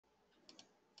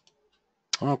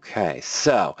Okay,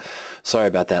 so sorry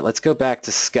about that. Let's go back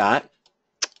to Scott.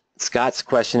 Scott's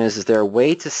question is there a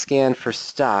way to scan for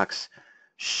stocks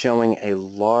showing a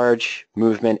large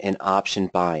movement in option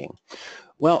buying?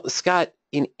 Well, Scott,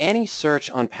 in any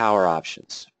search on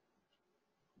PowerOptions,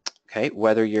 okay,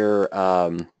 whether you're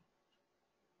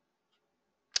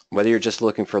just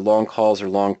looking for long calls or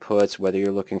long puts, whether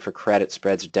you're looking for credit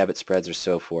spreads or debit spreads or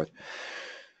so forth,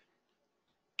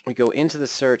 we go into the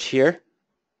search here,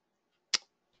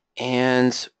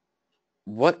 and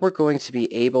what we're going to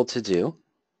be able to do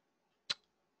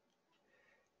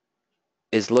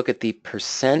is look at the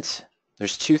percent.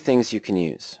 There's two things you can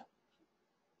use.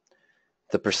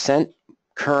 The percent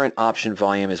current option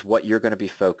volume is what you're going to be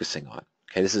focusing on.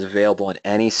 Okay, this is available in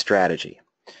any strategy.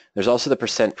 There's also the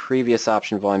percent previous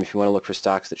option volume if you want to look for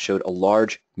stocks that showed a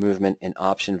large movement in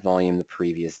option volume the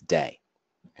previous day.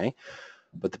 Okay,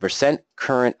 but the percent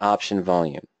current option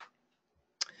volume,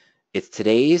 it's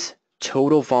today's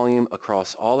total volume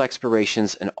across all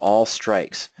expirations and all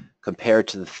strikes compared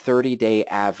to the 30-day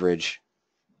average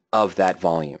of that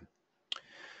volume.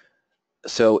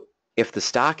 So if the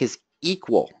stock is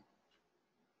equal,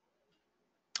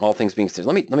 all things being said,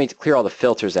 let me clear all the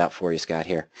filters out for you, Scott,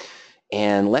 here.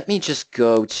 And let me just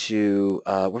go to,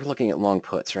 we're looking at long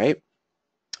puts, right?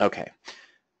 Okay.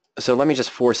 So let me just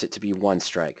force it to be one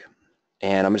strike.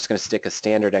 And I'm just going to stick a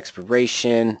standard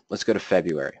expiration. Let's go to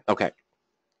February. Okay.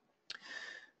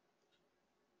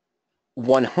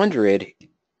 100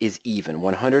 is even.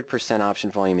 100% option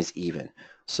volume is even.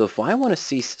 So if I want to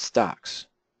see stocks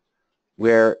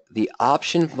where the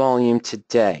option volume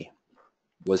today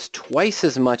was twice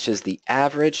as much as the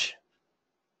average,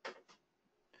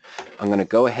 I'm going to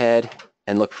go ahead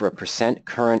and look for a percent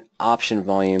current option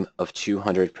volume of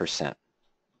 200%.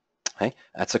 Okay?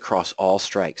 That's across all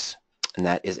strikes, and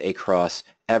that is across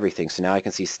everything. So now I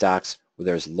can see stocks where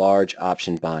there's large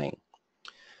option buying.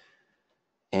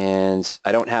 And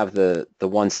I don't have the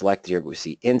one selected here, but we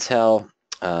see Intel,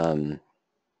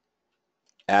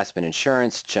 Aspen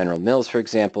Insurance, General Mills, for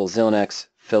example, Zilnex,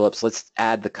 Philips. Let's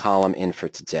add the column in for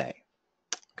today.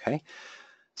 Okay,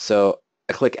 so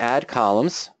I click Add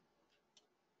Columns.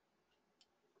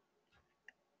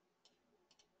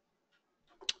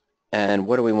 And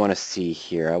what do we want to see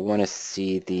here? I want to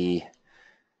see the,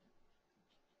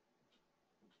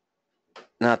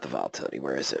 not the volatility,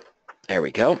 where is it? There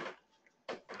we go.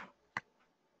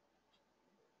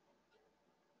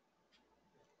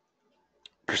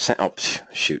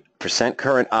 Percent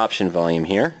current option volume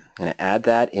here. I'm going to add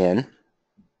that in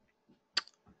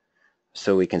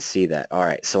so we can see that. All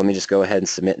right, so let me just go ahead and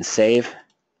submit and save.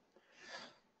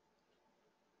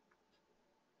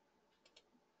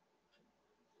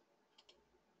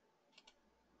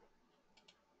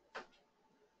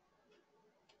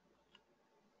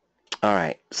 All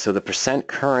right, so the percent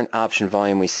current option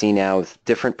volume we see now with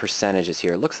different percentages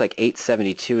here. It looks like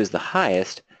 872 is the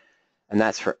highest, and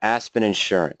that's for Aspen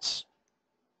Insurance.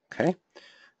 Okay,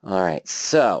 all right,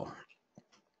 so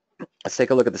let's take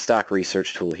a look at the stock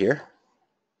research tool here.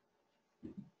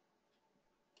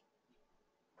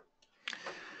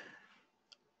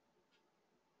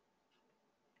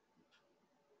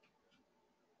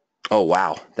 Oh,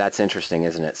 wow, that's interesting,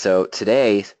 isn't it? So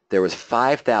today there was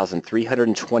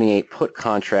 5,328 put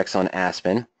contracts on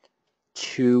Aspen,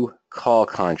 2 call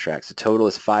contracts. The total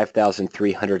is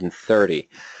 5,330.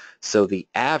 So the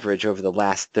average over the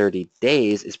last 30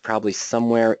 days is probably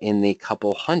somewhere in the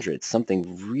couple hundreds.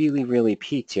 Something really, really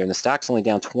peaked here. And the stock's only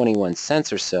down 21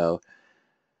 cents or so.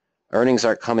 Earnings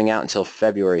aren't coming out until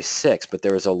February 6th, but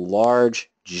there was a large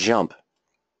jump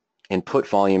in put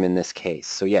volume in this case.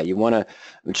 So yeah, you want to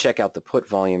check out the put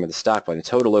volume or the stock volume. The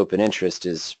total open interest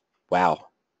is, wow,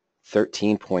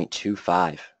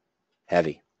 13.25.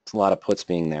 Heavy. It's a lot of puts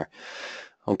being there.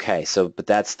 Okay, so but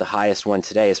that's the highest one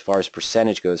today as far as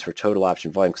percentage goes for total option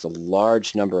volume, because a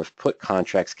large number of put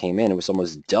contracts came in. It was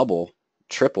almost double,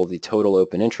 triple the total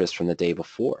open interest from the day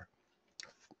before.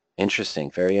 Interesting,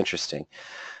 very interesting.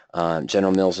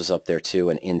 General Mills was up there too,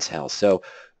 and Intel. So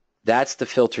that's the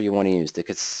filter you want to use.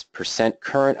 It's percent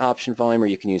current option volume, or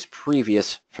you can use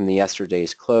previous from the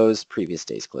yesterday's close, previous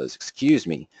day's close, excuse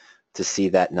me, to see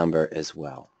that number as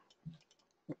well.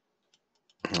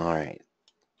 All right.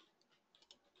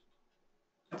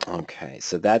 Okay,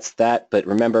 so that's that. But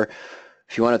remember,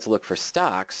 if you wanted to look for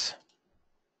stocks,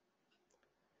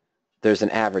 there's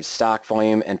an average stock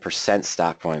volume and percent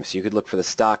stock volume. So you could look for the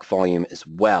stock volume as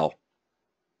well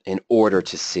in order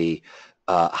to see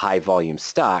high volume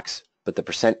stocks. But the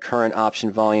percent current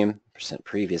option volume, percent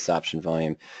previous option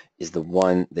volume is the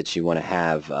one that you want to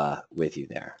have with you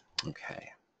there. Okay.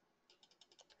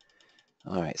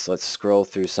 All right, so let's scroll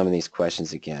through some of these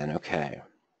questions again. Okay.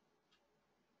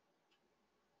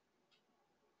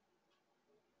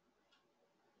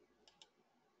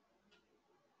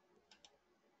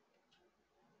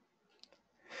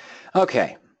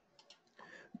 Okay.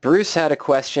 Bruce had a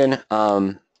question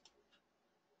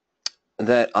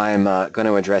that I'm going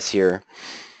to address here.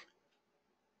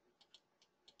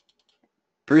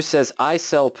 Bruce says, I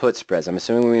sell put spreads. I'm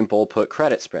assuming we mean bull put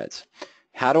credit spreads.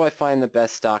 How do I find the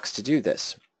best stocks to do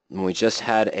this? And we just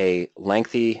had a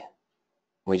few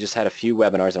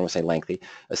webinars, I don't want to say lengthy,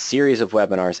 a series of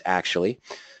webinars actually.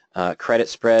 Credit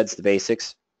spreads, the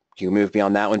basics. You can move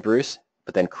beyond that one, Bruce,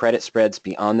 but then credit spreads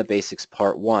beyond the basics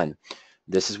part 1.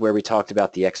 This is where we talked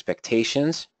about the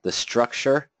expectations, the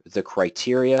structure, the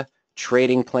criteria,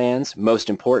 trading plans, most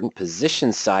important,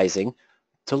 position sizing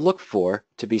to look for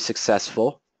to be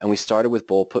successful, and we started with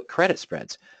bull put credit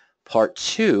spreads. Part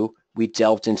 2, we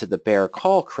delved into the bear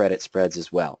call credit spreads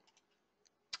as well.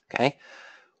 Okay?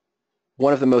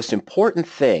 One of the most important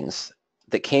things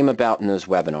that came about in those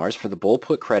webinars for the bull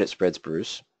put credit spreads,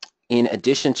 Bruce, in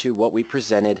addition to what we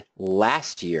presented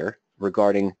last year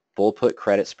regarding bull put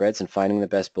credit spreads and finding the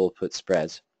best bull put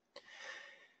spreads,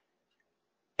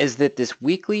 is that this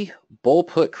weekly bull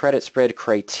put credit spread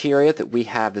criteria that we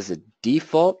have as a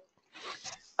default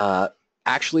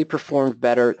actually performed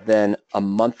better than a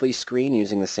monthly screen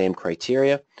using the same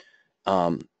criteria,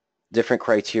 different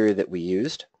criteria that we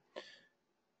used,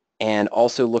 and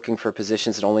also looking for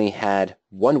positions that only had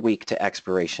 1 week to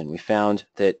expiration. We found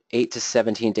that 8 to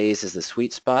 17 days is the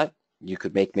sweet spot. You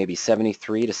could make maybe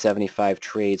 73 to 75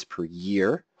 trades per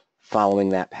year following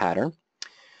that pattern.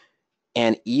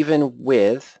 And even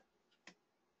with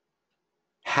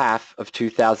half of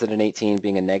 2018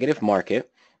 being a negative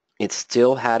market, it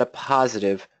still had a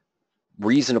positive,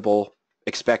 reasonable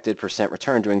expected percent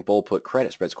return doing bull put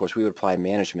credit spreads. Of course, we would apply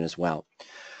management as well.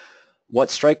 What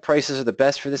strike prices are the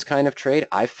best for this kind of trade?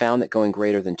 I've found that going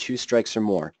greater than 2 strikes or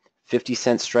more.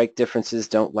 50-cent strike differences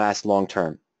don't last long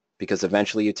term because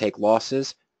eventually you take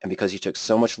losses, and because you took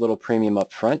so much little premium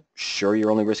up front, sure, you're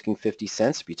only risking 50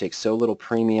 cents, but you take so little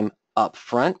premium up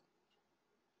front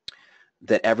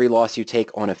that every loss you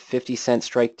take on a 50-cent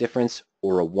strike difference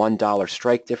or a $1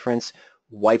 strike difference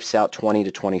wipes out 20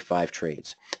 to 25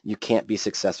 trades. You can't be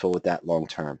successful with that long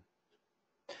term.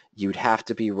 You'd have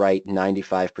to be right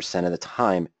 95% of the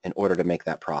time in order to make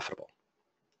that profitable.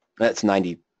 That's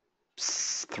 93,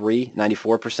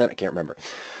 94%, I can't remember.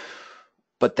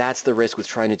 But that's the risk with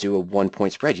trying to do a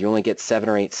 1-point spread. You only get 7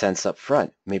 or 8 cents up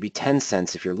front, maybe 10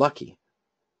 cents if you're lucky.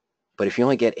 But if you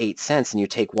only get 8 cents and you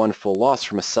take 1 full loss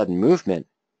from a sudden movement,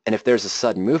 and if there's a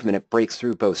sudden movement, it breaks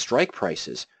through both strike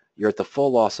prices, you're at the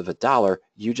full loss of $1,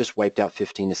 you just wiped out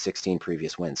 15 to 16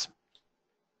 previous wins.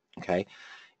 Okay?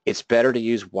 It's better to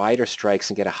use wider strikes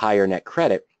and get a higher net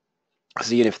credit,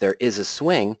 so even if there is a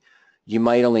swing, you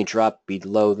might only drop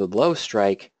below the low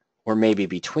strike or maybe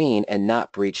between and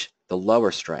not breach the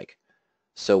lower strike.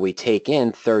 So we take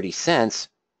in 30 cents,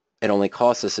 it only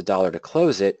costs us $1 to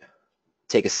close it,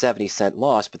 take a 70-cent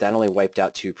loss, but that only wiped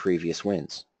out 2 previous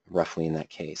wins, roughly in that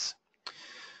case.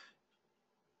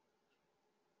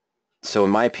 So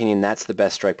in my opinion, that's the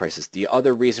best strike prices. The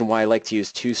other reason why I like to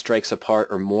use 2 strikes apart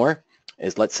or more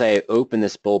is, let's say I open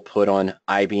this bull put on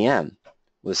IBM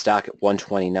with a stock at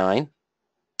 129.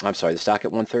 I'm sorry, the stock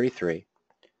at 133.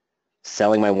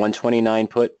 Selling my 129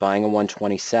 put, buying a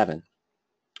 127.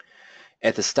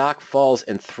 If the stock falls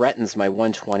and threatens my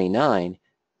 129,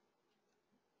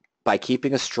 by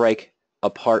keeping a strike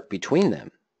apart between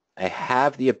them, I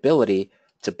have the ability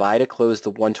to buy to close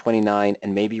the 129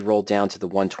 and maybe roll down to the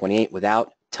 128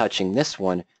 without touching this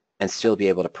one and still be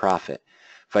able to profit.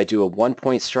 If I do a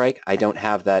 1-point strike, I don't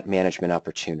have that management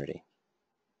opportunity.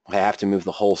 I have to move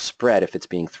the whole spread if it's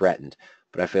being threatened.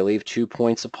 But if I leave 2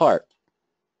 points apart,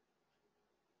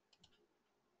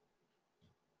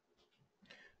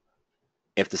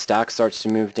 if the stock starts to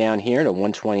move down here to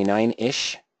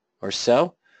 129-ish or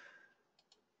so,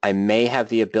 I may have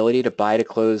the ability to buy to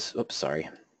close,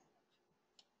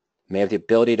 may have the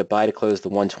ability to buy to close the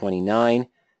 129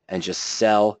 and just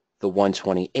sell the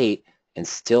 128 and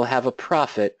still have a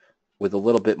profit with a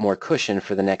little bit more cushion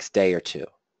for the next day or two.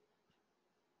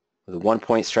 With a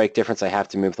 1-point strike difference, I have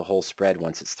to move the whole spread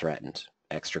once it's threatened.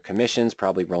 Extra commissions,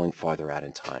 probably rolling farther out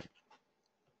in time.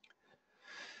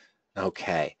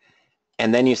 Okay.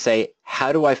 And then you say,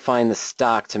 how do I find the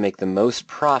stock to make the most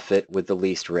profit with the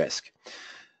least risk?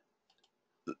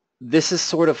 This is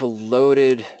sort of a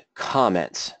loaded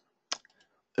comment.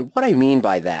 What I mean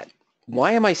by that,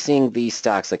 why am I seeing these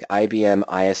stocks like IBM,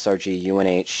 ISRG,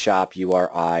 UNH, Shop,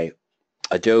 URI,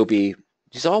 Adobe?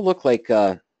 These all look like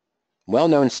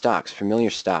Well-known stocks, familiar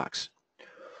stocks.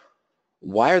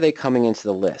 Why are they coming into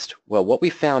the list? Well, what we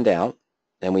found out,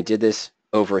 and we did this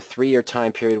over a 3-year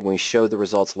time period when we showed the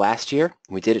results last year.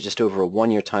 We did it just over a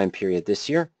 1-year time period this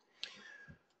year.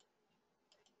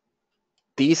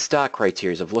 These stock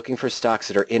criteria of looking for stocks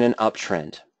that are in an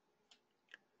uptrend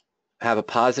have a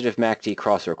positive MACD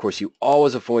crossover. Of course, you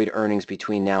always avoid earnings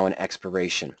between now and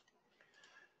expiration.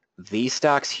 These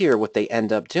stocks here, what they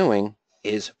end up doing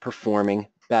is performing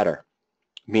better,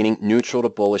 meaning neutral to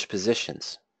bullish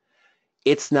positions.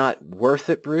 It's not worth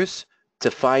it, Bruce,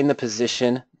 to find the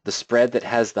position, the spread that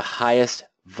has the highest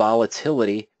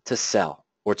volatility to sell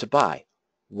or to buy.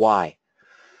 Why?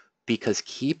 Because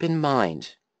keep in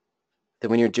mind that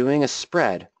when you're doing a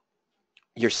spread,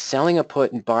 you're selling a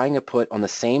put and buying a put on the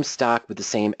same stock with the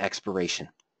same expiration,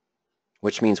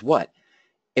 which means what?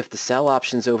 If the sell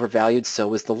option's overvalued,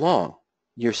 so is the long.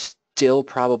 You're still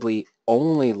probably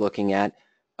only looking at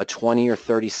a 20 or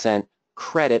 30 cent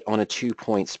credit on a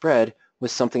 2-point spread with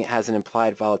something that has an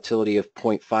implied volatility of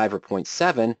 0.5 or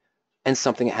 0.7 and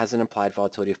something that has an implied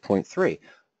volatility of 0.3,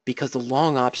 because the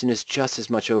long option is just as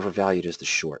much overvalued as the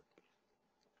short.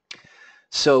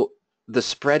 So the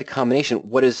spread combination,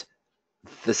 what is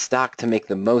the stock to make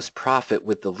the most profit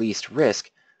with the least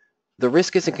risk? The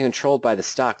risk isn't controlled by the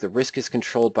stock. The risk is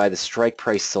controlled by the strike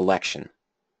price selection,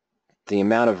 the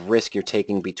amount of risk you're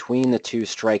taking between the two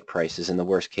strike prices in the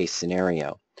worst case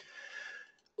scenario.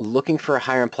 Looking for a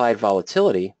higher implied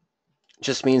volatility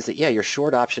just means that, yeah, your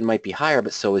short option might be higher,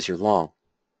 but so is your long.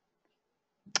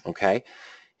 Okay?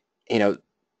 You know,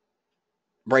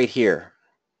 right here,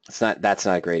 that's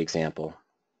not a great example.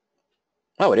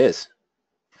 Oh, it is.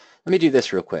 Let me do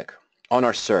this real quick. On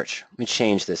our search, let me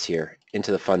change this here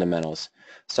into the fundamentals.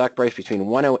 Stock price between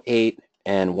 108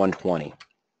 and 120.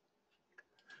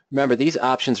 Remember, these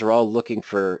options are all looking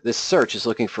for, this search is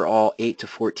looking for all 8 to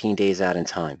 14 days out in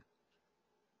time.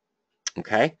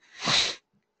 Okay?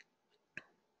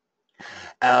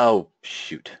 Oh,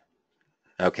 shoot.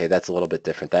 Okay, that's a little bit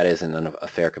different. That isn't a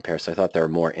fair comparison. I thought there were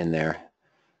more in there.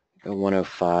 Go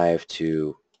 105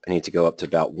 to, I need to go up to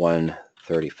about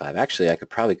 135. Actually, I could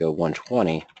probably go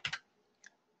 120.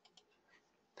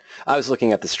 I was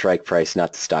looking at the strike price,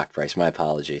 not the stock price. My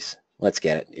apologies. Let's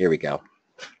get it. Here we go.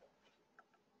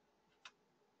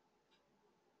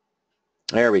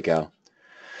 There we go.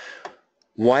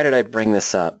 Why did I bring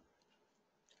this up?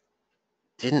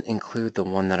 Didn't include the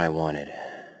one that I wanted.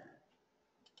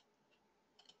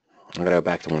 I'm going to go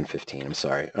back to 115. I'm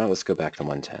sorry. Oh, let's go back to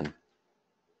 110.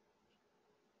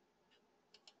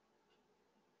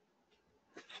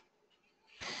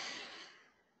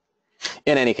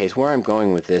 In any case, where I'm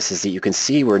going with this is that you can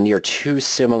see we're near two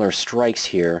similar strikes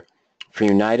here for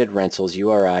United Rentals,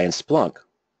 URI, and Splunk.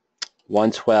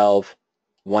 112,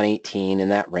 118 in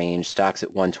that range. Stocks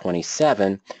at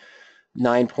 127.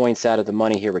 9 points out of the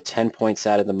money here. We're 10 points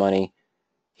out of the money.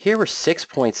 Here we're 6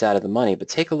 points out of the money, but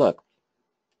take a look.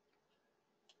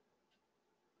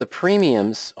 The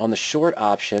premiums on the short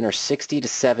option are 60 to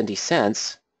 70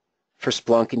 cents for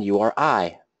Splunk and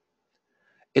URI.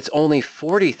 It's only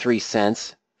 43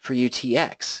 cents for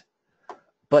UTX.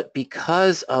 But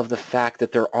because of the fact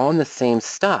that they're on the same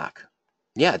stock,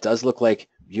 yeah, it does look like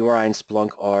URI and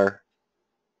Splunk are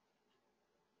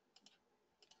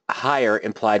higher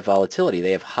implied volatility.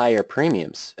 They have higher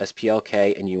premiums,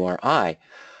 SPLK and URI.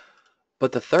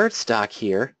 But the third stock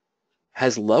here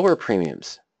has lower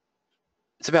premiums.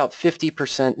 It's about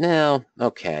 50% now,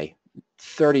 okay,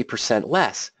 30%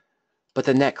 less. But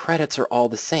the net credits are all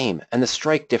the same, and the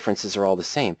strike differences are all the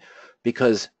same,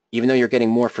 because even though you're getting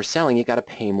more for selling, you got to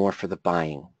pay more for the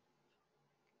buying.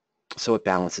 So it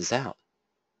balances out.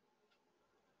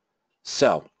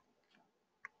 So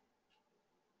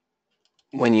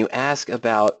when you ask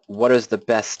about what is the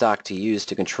best stock to use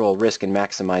to control risk and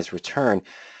maximize return,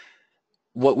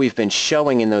 what we've been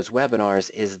showing in those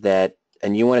webinars is that,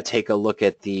 and you want to take a look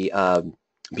at the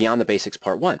Beyond the Basics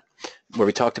Part 1, where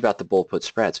we talked about the bull put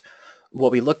spreads.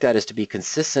 What we looked at is to be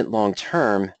consistent long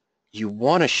term, you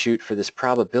want to shoot for this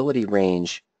probability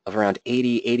range of around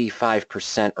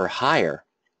 80-85% or higher,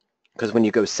 because when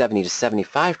you go 70 to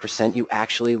 75%, you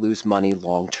actually lose money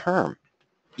long term.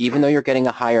 Even though you're getting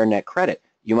a higher net credit,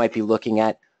 you might be looking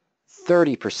at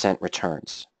 30%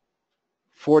 returns,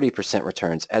 40%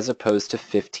 returns, as opposed to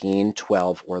 15,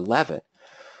 12, or 11.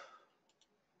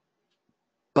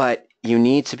 But you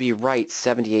need to be right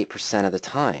 78% of the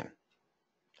time.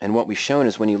 And what we've shown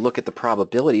is when you look at the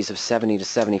probabilities of 70 to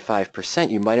 75%,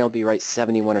 you might only be right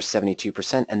 71 or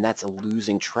 72%, and that's a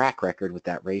losing track record with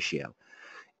that ratio.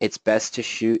 It's best to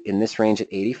shoot in this range at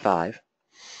 85,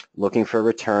 looking for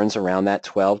returns around that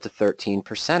 12 to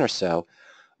 13% or so.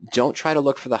 Don't try to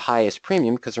look for the highest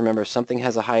premium, because remember, if something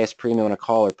has a highest premium on a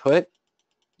call or put,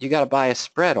 you got to buy a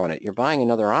spread on it. You're buying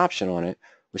another option on it,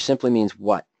 which simply means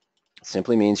what? It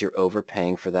simply means you're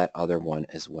overpaying for that other one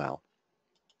as well.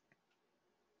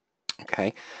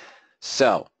 Okay,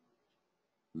 so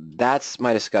that's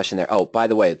my discussion there. Oh, by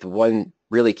the way, the one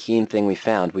really keen thing we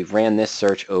found, we ran this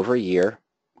search over a year,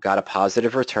 got a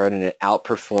positive return, and it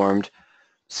outperformed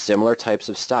similar types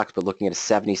of stocks, but looking at a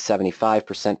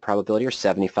 70-75% probability or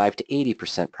 75 to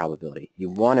 80% probability. You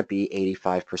want to be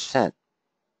 85%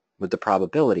 with the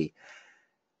probability.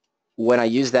 When I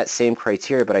used that same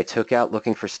criteria, but I took out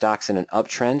looking for stocks in an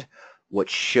uptrend, what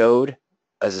showed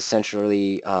as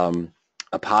essentially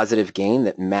a positive gain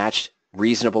that matched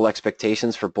reasonable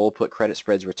expectations for bull put credit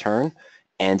spreads return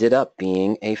ended up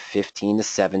being a 15 to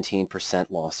 17%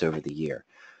 loss over the year.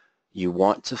 You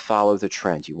want to follow the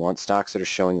trend. You want stocks that are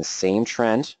showing the same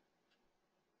trend.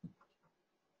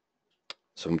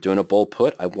 So I'm doing a bull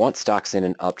put. I want stocks in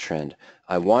an uptrend.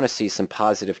 I want to see some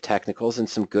positive technicals and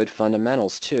some good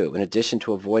fundamentals too. In addition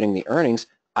to avoiding the earnings,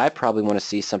 I probably want to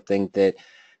see something that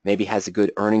maybe has a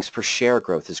good earnings per share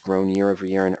growth, has grown year over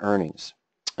year in earnings,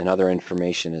 and other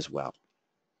information as well.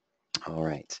 All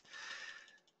right.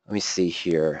 Let me see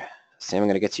here. Sam, I'm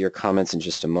going to get to your comments in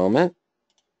just a moment.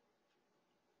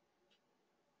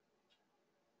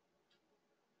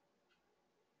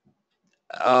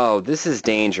 Oh, this is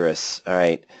dangerous. All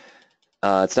right.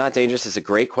 It's not dangerous. It's a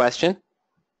great question.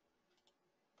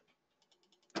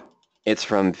 It's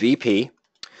from VP.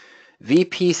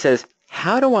 VP says,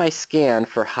 how do I scan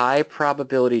for high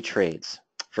probability trades?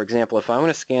 For example, if I want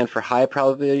to scan for high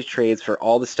probability trades for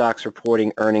all the stocks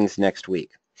reporting earnings next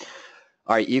week.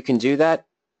 All right, you can do that.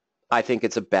 I think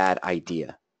it's a bad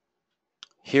idea.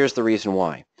 Here's the reason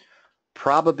why.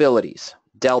 Probabilities,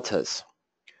 deltas,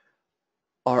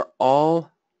 are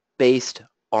all based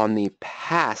on the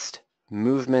past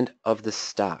movement of the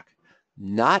stock,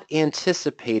 not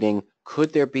anticipating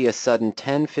could there be a sudden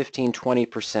 10, 15,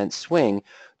 20% swing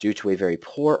due to a very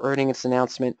poor earnings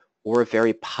announcement or a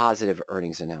very positive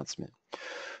earnings announcement.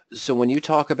 So when you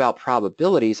talk about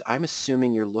probabilities, I'm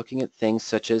assuming you're looking at things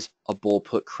such as a bull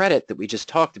put credit that we just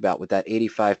talked about with that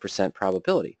 85%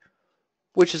 probability,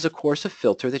 which is of course a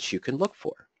filter that you can look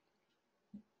for.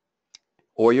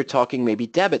 Or you're talking maybe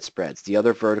debit spreads, the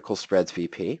other vertical spreads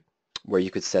VP, where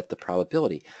you could set the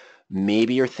probability.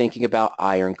 Maybe you're thinking about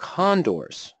iron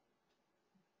condors.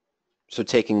 So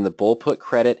taking the bull put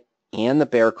credit and the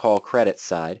bear call credit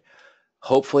side,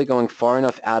 hopefully going far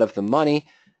enough out of the money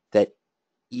that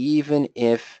even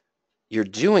if you're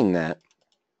doing that,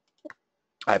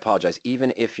 I apologize,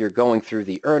 even if you're going through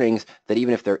the earnings, that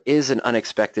even if there is an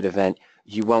unexpected event,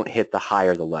 you won't hit the high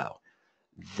or the low.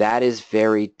 That is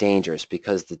very dangerous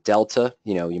because the delta,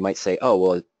 you might say, oh,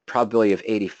 well, a probability of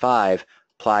 85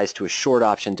 applies to a short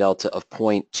option delta of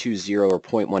 0.20 or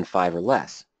 0.15 or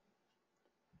less.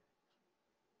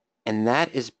 And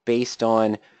that is based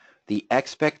on the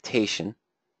expectation,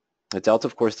 the delta,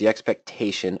 of course, the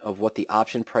expectation of what the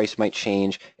option price might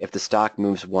change if the stock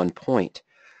moves 1 point.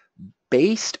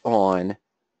 Based on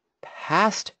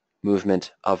past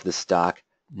movement of the stock,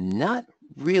 not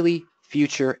really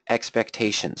future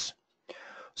expectations.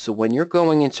 So when you're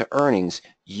going into earnings,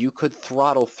 you could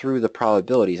throttle through the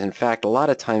probabilities. In fact, a lot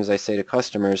of times I say to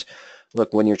customers,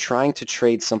 look, when you're trying to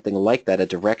trade something like that, a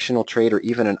directional trade or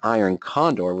even an iron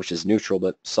condor, which is neutral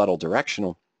but subtle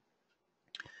directional,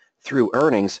 through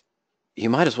earnings, you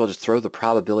might as well just throw the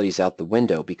probabilities out the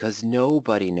window because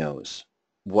nobody knows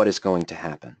what is going to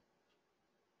happen.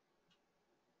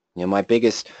 My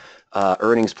biggest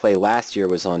earnings play last year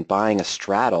was on buying a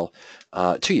straddle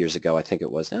 2 years ago, I think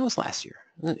it was. No, it was last year.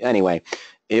 Anyway,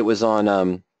 it was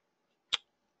on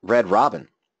Red Robin,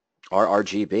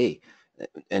 RRGB.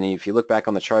 And if you look back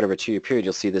on the chart over a 2-year period,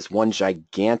 you'll see this one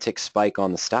gigantic spike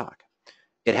on the stock.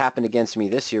 It happened against me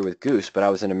this year with Goose, but I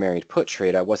was in a married put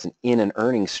trade. I wasn't in an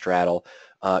earnings straddle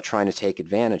trying to take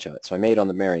advantage of it. So I made on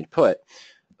the married put.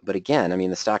 But again, I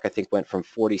mean, the stock I think went from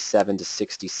 47 to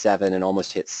 67 and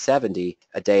almost hit 70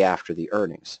 a day after the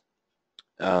earnings.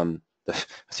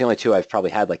 It's the only two I've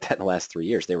probably had like that in the last 3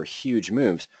 years. They were huge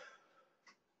moves.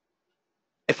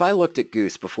 If I looked at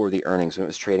Goose before the earnings when it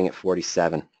was trading at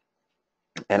 47,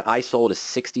 and I sold a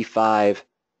 65,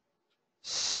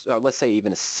 let's say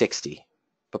even a 60,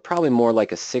 but probably more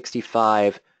like a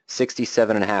 65,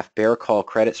 67.5 bear call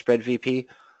credit spread VP,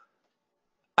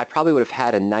 I probably would have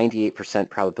had a 98%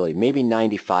 probability, maybe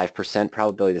 95%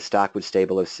 probability the stock would stay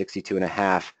below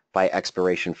 62.5 by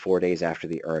expiration 4 days after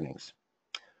the earnings.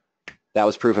 That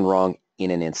was proven wrong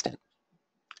in an instant.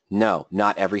 No,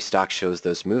 not every stock shows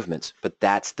those movements, but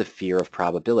that's the fear of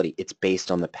probability. It's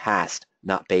based on the past,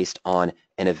 not based on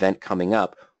an event coming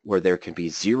up where there can be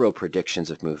zero predictions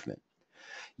of movement.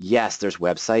 Yes, there's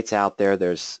websites out there,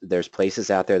 there's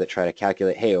places out there that try to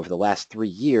calculate, hey, over the last 3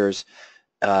 years,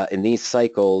 in these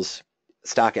cycles,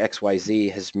 stock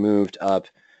XYZ has moved up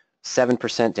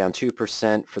 7%, down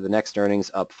 2%, for the next earnings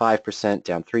up 5%,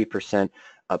 down 3%,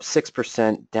 up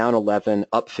 6%, down 11%,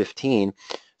 up 15%.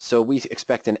 So we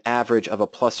expect an average of a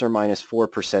plus or minus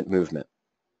 4% movement.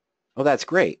 Well, that's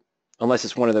great, unless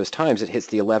it's one of those times it hits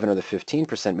the 11 or the 15%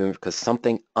 movement because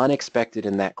something unexpected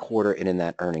in that quarter and in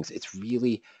that earnings. It's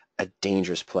really a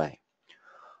dangerous play.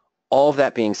 All of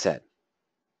that being said,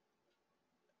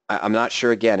 I'm not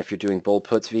sure, again, if you're doing bull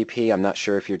puts, VP. I'm not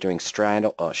sure if you're doing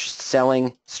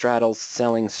selling straddles,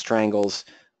 selling strangles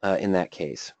in that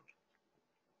case.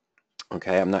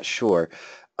 Okay, I'm not sure.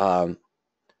 But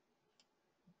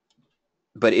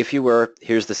if you were,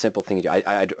 here's the simple thing you do.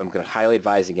 I'm going to highly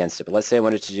advise against it. But let's say I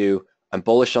wanted to do, I'm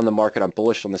bullish on the market, I'm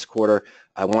bullish on this quarter.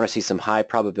 I want to see some high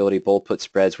probability bull put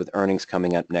spreads with earnings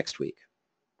coming up next week.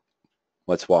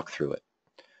 Let's walk through it.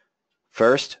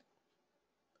 First,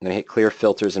 I'm going to hit clear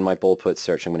filters in my bull put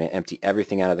search. I'm going to empty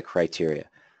everything out of the criteria.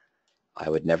 I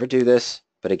would never do this,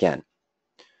 but again,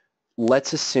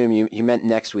 let's assume you meant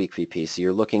next week, VP. So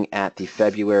you're looking at the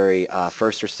February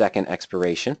 1st or 2nd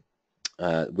expiration,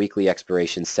 weekly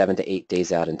expiration, 7 to 8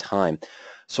 days out in time.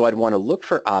 So I'd want to look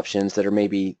for options that are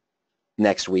maybe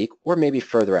next week or maybe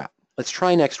further out. Let's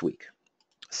try next week.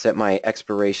 Set my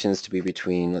expirations to be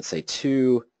between, let's say,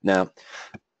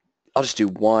 I'll just do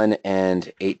 1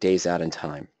 and 8 days out in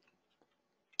time.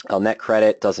 Net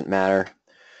credit, doesn't matter,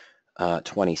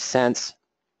 20 cents.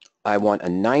 I want a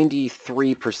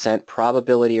 93%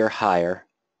 probability or higher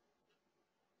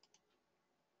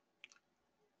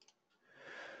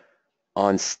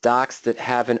on stocks that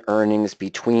have an earnings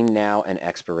between now and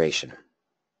expiration.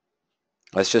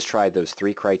 Let's just try those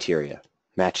 3 criteria.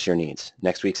 Match your needs.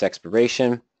 Next week's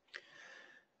expiration.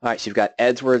 All right, so you've got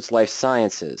Edwards Life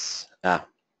Sciences.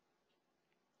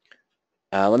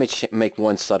 Let me make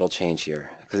one subtle change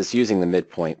here because it's using the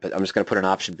midpoint, but I'm just going to put an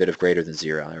option bid of greater than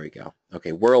 0. There we go.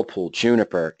 Okay, Whirlpool,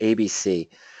 Juniper, ABC.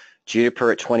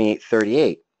 Juniper at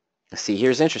 28.38. See,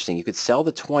 here's interesting. You could sell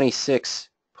the 26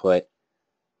 put,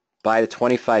 buy the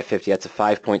 25.50. That's a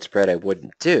 5-point spread I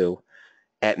wouldn't do.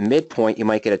 At midpoint, you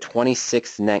might get a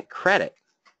 26 net credit.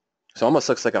 So it almost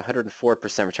looks like a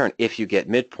 104% return if you get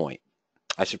midpoint.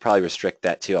 I should probably restrict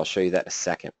that too. I'll show you that in a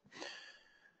second.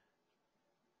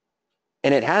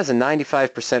 And it has a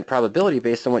 95% probability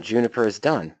based on what Juniper has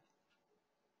done.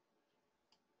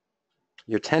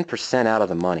 You're 10% out of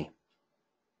the money.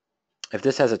 If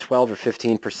this has a 12 or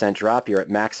 15% drop, you're at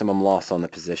maximum loss on the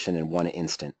position in one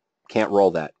instant. Can't roll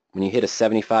that. When you hit a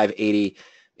 75, 80,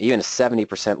 even a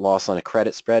 70% loss on a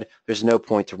credit spread, there's no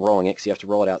point to rolling it because you have to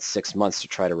roll it out 6 months to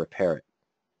try to repair it.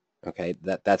 Okay,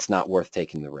 that's not worth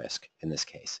taking the risk in this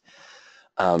case.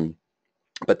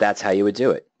 But that's how you would do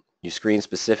it. You screen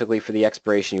specifically for the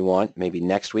expiration you want, maybe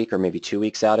next week or maybe 2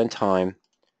 weeks out in time,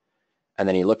 and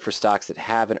then you look for stocks that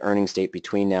have an earnings date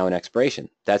between now and expiration.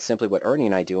 That's simply what Ernie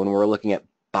and I do when we're looking at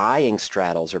buying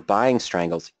straddles or buying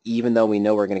strangles, even though we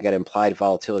know we're going to get implied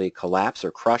volatility collapse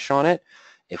or crush on it.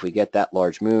 If we get that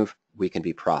large move, we can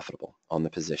be profitable on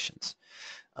the positions.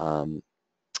 All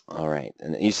right,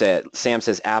 and you said, Sam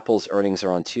says Apple's earnings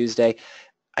are on Tuesday.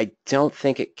 I don't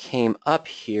think it came up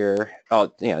here.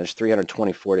 Oh, yeah, there's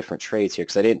 324 different trades here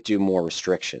because I didn't do more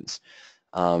restrictions.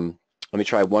 Let me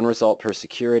try one result per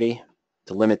security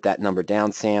to limit that number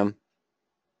down, Sam.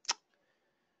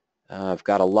 I've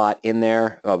got a lot in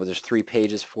there. Oh, but there's 3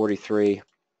 pages, 43.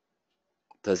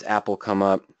 Does Apple come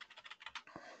up?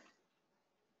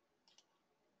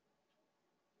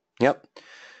 Yep.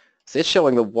 So it's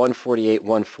showing the 148,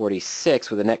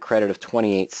 146 with a net credit of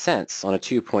 28 cents on a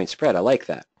 2-point spread. I like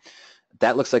that.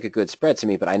 That looks like a good spread to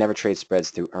me, but I never trade spreads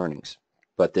through earnings.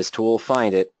 But this tool will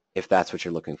find it if that's what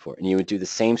you're looking for. And you would do the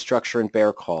same structure in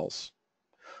bear calls,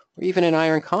 or even in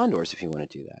iron condors if you want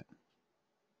to do that.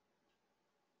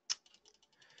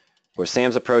 Where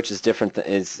Sam's approach is different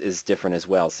is different as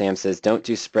well. Sam says don't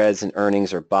do spreads in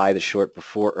earnings or buy the short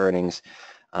before earnings.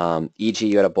 E.g.,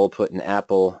 you had a bull put in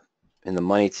Apple in the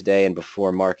money today and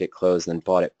before market closed, then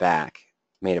bought it back,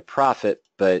 made a profit,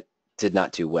 but did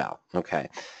not do well. Okay,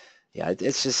 yeah,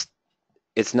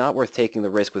 it's not worth taking the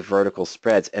risk with vertical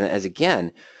spreads. And as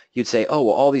again, you'd say, oh,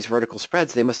 well, all these vertical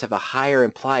spreads, they must have a higher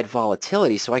implied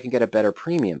volatility, so I can get a better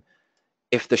premium.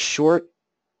 If the short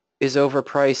is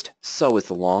overpriced, so is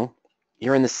the long.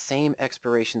 You're in the same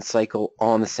expiration cycle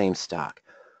on the same stock.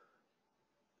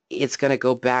 It's going to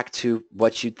go back to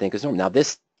what you'd think is normal. Now,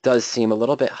 this does seem a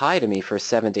little bit high to me for a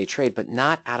 7-day trade, but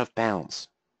not out of bounds.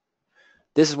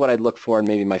 this is what I'd look for in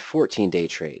maybe my 14-day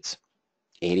trades.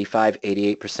 85,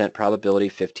 88% probability,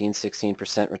 15,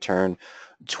 16% return,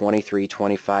 23,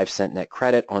 25-cent net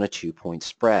credit on a 2-point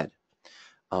spread.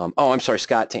 Oh, I'm sorry,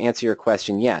 Scott, to answer your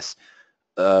question, yes.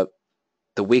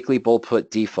 The weekly bull put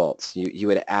defaults. You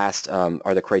had asked,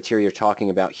 are the criteria you're talking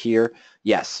about here?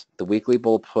 Yes, the weekly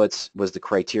bull puts was the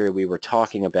criteria we were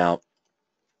talking about,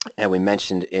 and we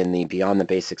mentioned in the Beyond the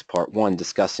Basics Part 1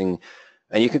 discussing,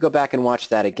 and you can go back and watch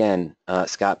that again,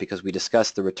 Scott, because we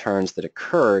discussed the returns that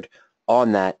occurred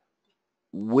on that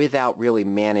without really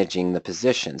managing the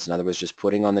positions. In other words, just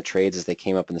putting on the trades as they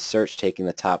came up in the search, taking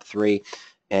the top 3,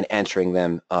 and entering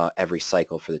them every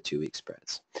cycle for the 2-week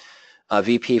spreads.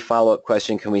 VP follow-up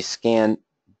question, can we scan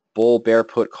bull, bear,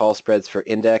 put, call spreads for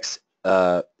indexes,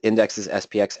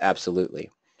 SPX? Absolutely.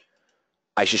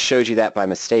 I just showed you that by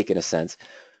mistake in a sense.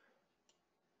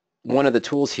 One of the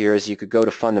tools here is you could go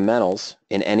to fundamentals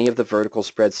in any of the vertical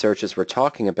spread searches we're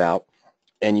talking about,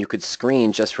 and you could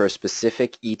screen just for a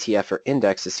specific ETF or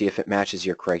index to see if it matches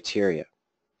your criteria.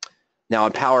 Now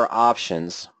on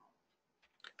PowerOptions,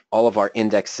 all of our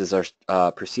indexes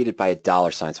are preceded by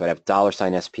a $sign. So I'd have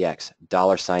 $SPX,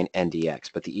 $NDX,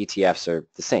 but the ETFs are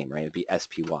the same, right? It'd be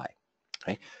SPY.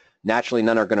 Okay? Naturally,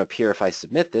 none are going to appear if I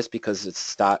submit this because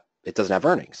it doesn't have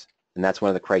earnings, and that's one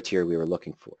of the criteria we were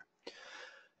looking for.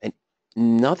 And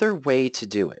another way to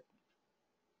do it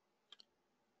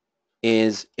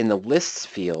is in the lists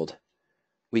field,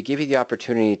 we give you the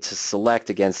opportunity to select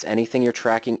against anything you're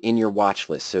tracking in your watch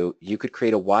list. So you could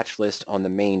create a watch list on the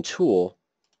main tool,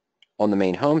 on the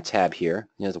main home tab here.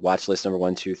 The watch list number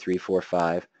 1, 2, 3, 4,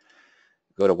 5.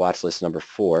 Go to watch list number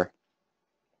 4.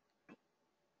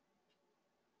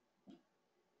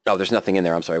 Oh, there's nothing in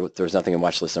there. I'm sorry. There's nothing in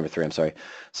watch list number 3. I'm sorry.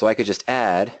 So I could just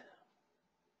add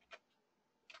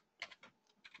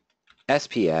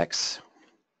SPX,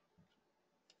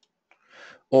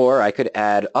 or I could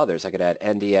add others. I could add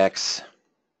NDX.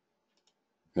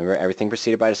 Remember, everything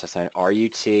preceded by just a sign.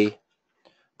 RUT,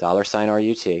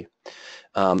 $RUT.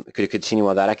 Could continue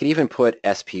on that. I could even put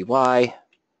SPY,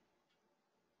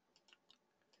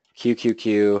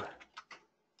 QQQ,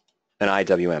 and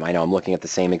IWM. I know I'm looking at the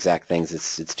same exact things.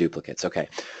 It's duplicates. Okay.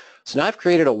 So now I've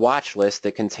created a watch list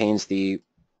that contains three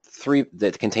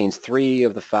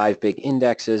of the 5 big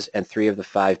indexes and 3 of the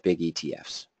 5 big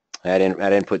ETFs. I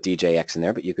didn't put DJX in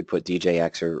there, but you could put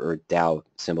DJX or Dow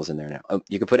symbols in there now.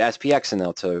 You could put SPX in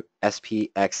there too,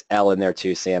 SPXL in there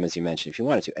too, Sam, as you mentioned, if you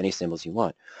wanted to, any symbols you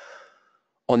want.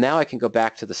 Well, now I can go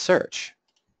back to the search,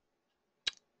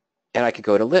 and I could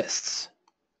go to lists.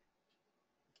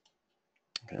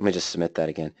 Okay, let me just submit that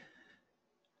again.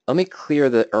 Let me clear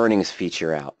the earnings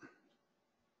feature out.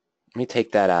 Let me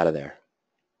take that out of there.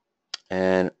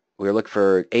 And we're looking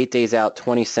for 8 days out,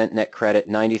 20-cent net credit,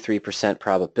 93%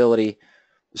 probability.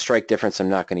 The strike difference I'm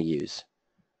not going to use.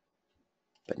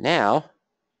 But now,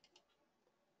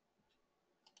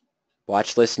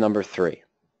 watch list number 3.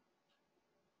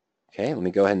 Okay, let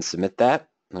me go ahead and submit that.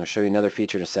 I'll show you another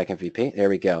feature in a second, VP. There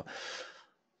we go.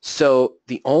 So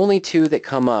the only 2 that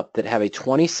come up that have a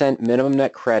 20-cent minimum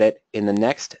net credit in the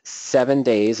next 7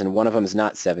 days, and one of them is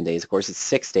not 7 days, of course it's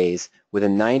 6 days, with a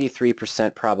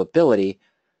 93% probability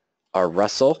are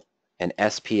Russell and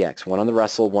SPX. One on the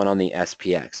Russell, one on the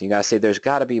SPX. You got to say there's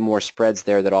got to be more spreads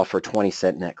there that offer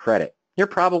 20-cent net credit. You're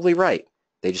probably right.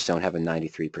 They just don't have a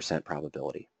 93%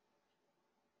 probability.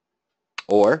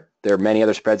 Or there are many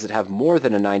other spreads that have more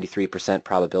than a 93%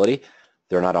 probability.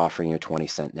 They're not offering you a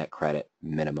 20-cent net credit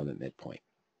minimum at midpoint.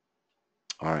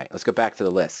 All right, let's go back to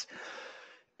the list.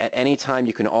 At any time,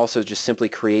 you can also just simply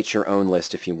create your own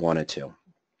list if you wanted to.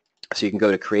 So you can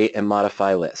go to Create and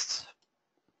Modify Lists.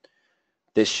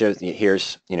 This shows,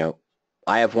 here's,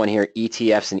 I have one here,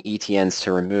 ETFs and ETNs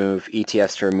to remove.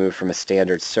 ETFs to remove from a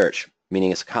standard search,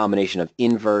 meaning it's a combination of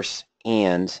inverse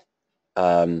and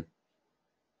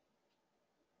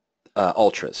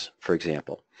ultras, for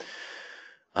example.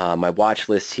 My watch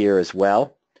list here as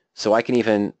well. So I can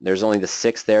even, there's only the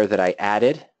 6 there that I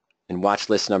added. In watch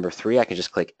list number 3, I can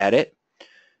just click Edit.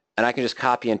 And I can just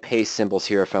copy and paste symbols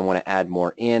here if I want to add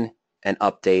more in and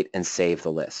update and save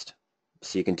the list.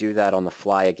 So you can do that on the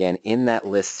fly again in that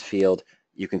lists field.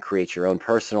 You can create your own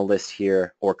personal list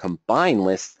here or combine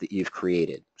lists that you've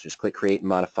created. Just click Create and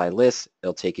Modify Lists.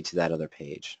 It'll take you to that other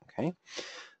page. Okay,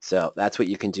 so that's what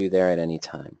you can do there at any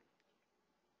time.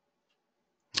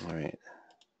 All right.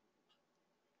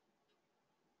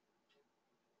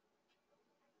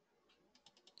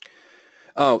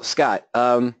 Oh, Scott,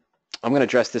 I'm going to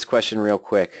address this question real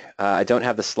quick. I don't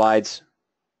have the slides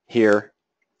here,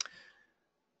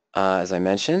 as I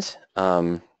mentioned.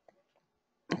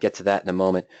 Get to that in a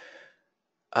moment.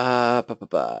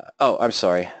 Oh, I'm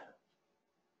sorry.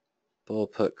 Bull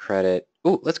put credit.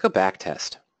 Ooh, let's go back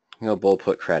test. Bull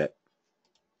put credit.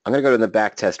 I'm going to go to the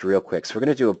back test real quick. So we're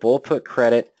going to do a bull put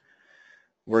credit.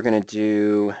 We're going to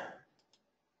do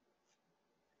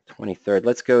 23rd.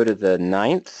 Let's go to the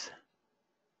 9th.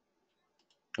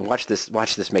 Watch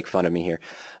this make fun of me here.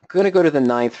 I'm going to go to the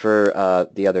 9th for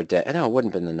the other day. No, it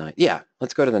wouldn't have been the 9th. Yeah,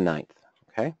 let's go to the 9th.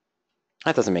 Okay?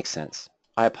 That doesn't make sense.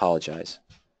 I apologize.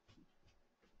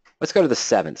 Let's go to the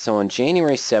 7th. So on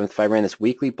January 7th, if I ran this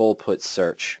weekly bull put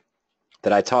search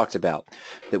that I talked about,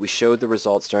 that we showed the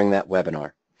results during that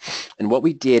webinar. And what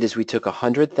we did is we took a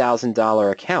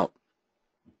 $100,000 account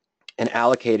and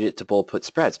allocated it to bull put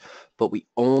spreads, but we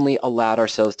only allowed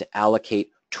ourselves to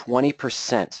allocate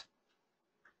 20%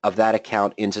 of that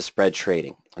account into spread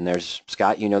trading. And there's,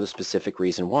 Scott, you know the specific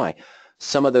reason why.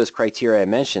 Some of those criteria I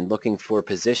mentioned, looking for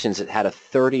positions that had a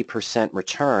 30%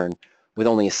 return with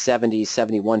only a 70,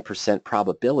 71%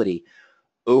 probability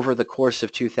over the course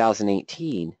of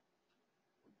 2018,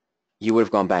 you would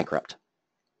have gone bankrupt,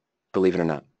 believe it or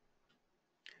not.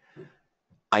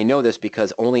 I know this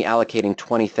because only allocating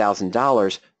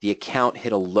 $20,000, the account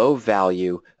hit a low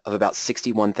value of about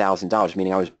 $61,000,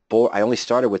 meaning I only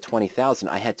started with $20,000.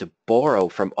 I had to borrow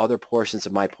from other portions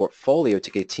of my portfolio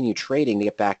to continue trading to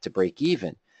get back to break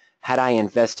even. Had I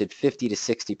invested 50 to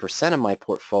 60% of my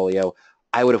portfolio,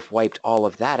 I would have wiped all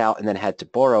of that out and then had to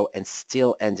borrow and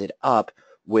still ended up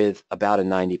with about a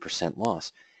 90%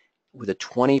 loss. With a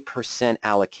 20%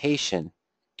 allocation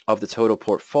of the total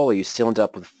portfolio, you still end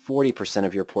up with 40%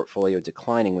 of your portfolio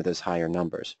declining with those higher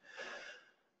numbers.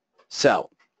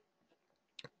 So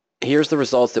here's the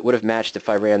results that would have matched if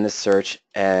I ran this search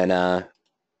and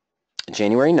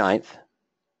January 9th,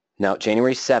 now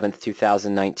January 7th,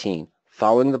 2019,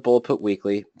 following the bull put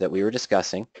weekly that we were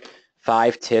discussing,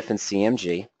 5 TIF and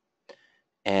CMG,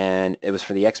 and it was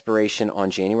for the expiration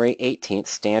on January 18th.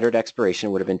 Standard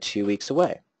expiration would have been 2 weeks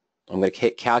away. I'm going to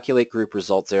hit calculate group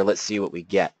results there. Let's see what we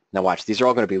get. Now watch, these are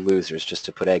all going to be losers just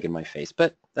to put egg in my face,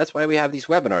 but that's why we have these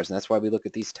webinars and that's why we look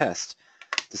at these tests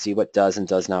to see what does and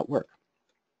does not work.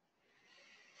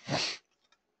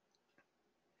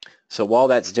 So while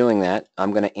that's doing that,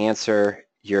 I'm going to answer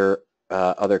your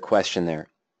other question there.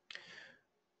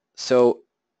 So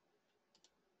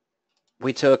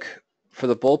we took, for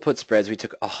the bull put spreads, we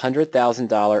took a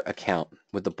 $100,000 account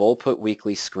with the bull put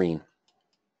weekly screen.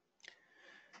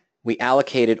 We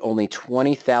allocated only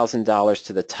 $20,000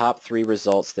 to the top 3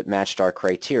 results that matched our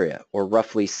criteria, or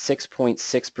roughly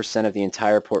 6.6% of the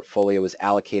entire portfolio was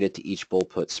allocated to each bull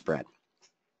put spread.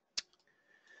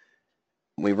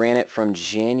 We ran it from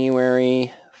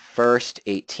January 1st,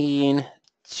 18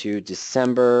 to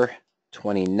December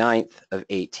 29th of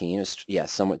 18, yeah,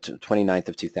 somewhat 29th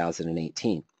of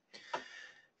 2018.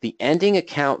 The ending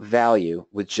account value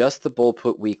with just the bull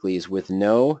put weeklies with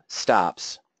no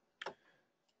stops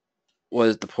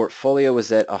was, the portfolio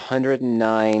was at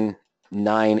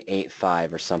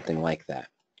 109,985 or something like that.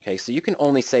 Okay, so you can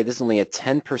only say this is only a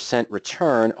 10%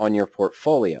 return on your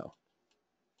portfolio.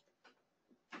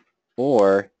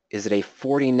 Or is it a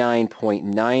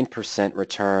 49.9%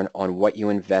 return on what you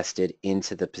invested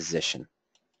into the position?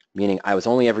 Meaning I was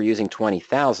only ever using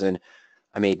 20,000.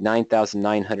 I made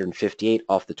 9,958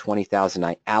 off the 20,000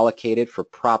 I allocated for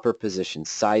proper position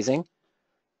sizing.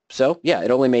 So yeah,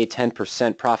 it only made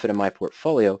 10% profit in my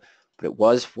portfolio, but it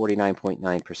was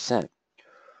 49.9%.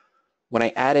 When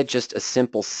I added just a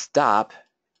simple stop,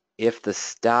 if the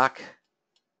stock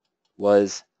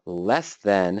was less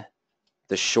than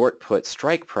the short put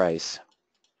strike price,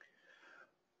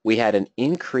 we had an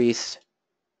increased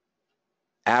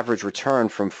average return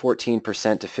from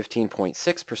 14% to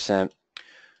 15.6%,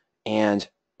 and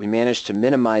we managed to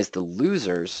minimize the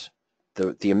losers.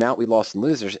 The amount we lost in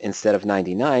losers, instead of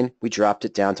 99, we dropped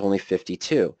it down to only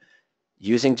 52.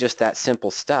 Using just that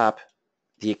simple stop,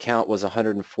 the account was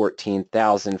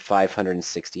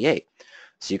 114,568.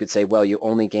 So you could say, well, you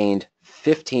only gained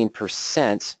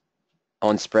 15%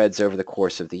 on spreads over the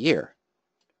course of the year.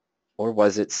 Or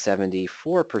was it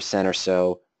 74% or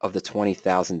so of the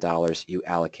 $20,000 you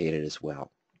allocated as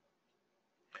well?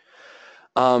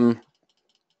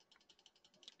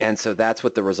 And so that's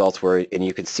what the results were, and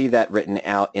you can see that written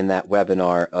out in that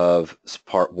webinar of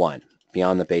part 1,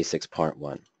 Beyond the Basics part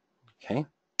 1. Okay,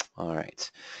 all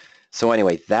right. So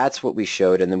anyway, that's what we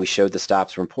showed, and then we showed the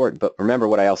stops were important. But remember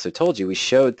what I also told you, we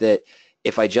showed that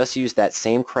if I just use that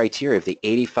same criteria of the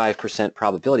 85%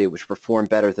 probability, which performed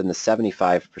better than the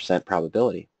 75%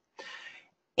 probability,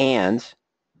 and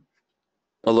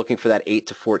looking for that 8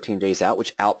 to 14 days out,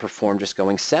 which outperformed just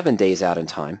going 7 days out in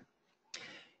time,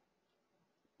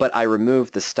 but I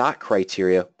removed the stock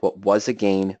criteria. What was a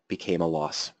gain became a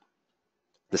loss.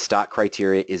 The stock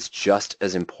criteria is just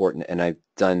as important, and I've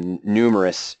done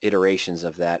numerous iterations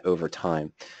of that over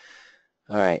time.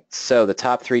 All right, so the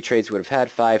top 3 trades we would have had,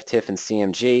 5, TIF, and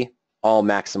CMG, all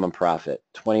maximum profit,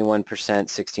 21%,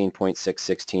 16.6,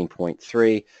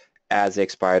 16.3, as they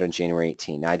expired on January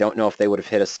 18. Now, I don't know if they would have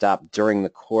hit a stop during the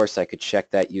course. I could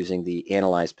check that using the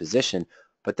analyzed position,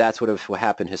 but that's what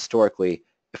happened historically.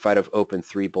 If I'd have opened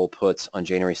 3 bull puts on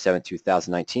January 7,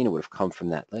 2019, it would have come from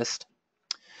that list.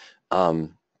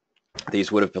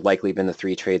 These would have likely been the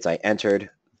 3 trades I entered.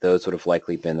 Those would have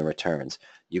likely been the returns.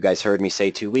 You guys heard me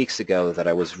say 2 weeks ago that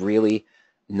I was really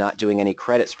not doing any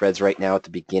credit spreads right now at the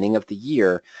beginning of the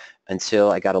year until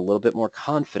I got a little bit more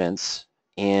confidence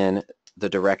in the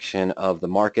direction of the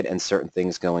market and certain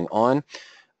things going on.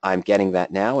 I'm getting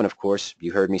that now, and of course,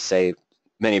 you heard me say,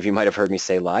 many of you might have heard me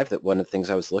say live, that one of the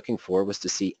things I was looking for was to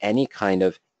see any kind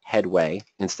of headway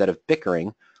instead of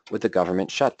bickering with the government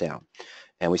shutdown.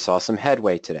 And we saw some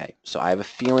headway today. So I have a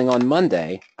feeling on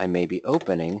Monday I may be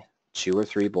opening 2 or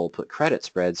 3 bull put credit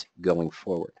spreads going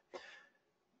forward,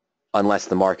 unless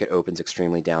the market opens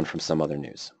extremely down from some other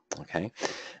news. Okay.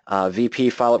 VP,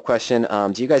 follow-up question.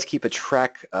 Do you guys keep a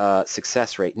track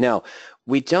success rate? No,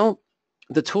 we don't.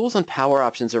 The tools on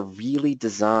PowerOptions are really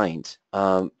designed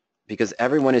because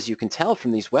everyone, as you can tell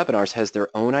from these webinars, has their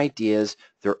own ideas,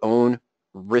 their own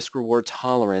risk-reward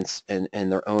tolerance, and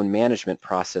their own management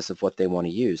process of what they want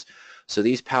to use. So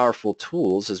these powerful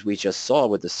tools, as we just saw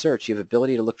with the search, you have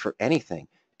ability to look for anything.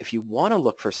 If you want to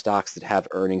look for stocks that have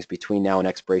earnings between now and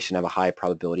expiration have a high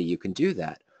probability, you can do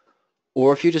that.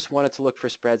 Or if you just wanted to look for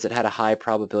spreads that had a high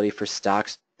probability for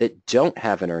stocks that don't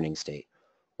have an earnings date,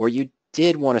 or you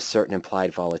did want a certain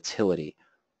implied volatility,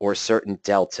 or a certain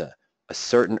delta, a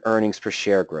certain earnings per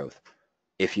share growth.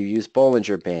 If you use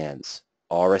Bollinger Bands,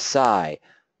 RSI,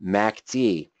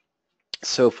 MACD,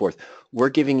 so forth, we're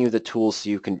giving you the tools so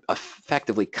you can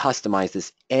effectively customize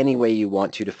this any way you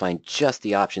want to find just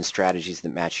the option strategies that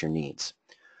match your needs.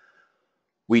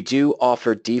 We do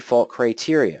offer default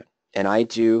criteria, and I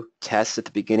do tests at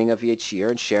the beginning of each year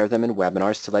and share them in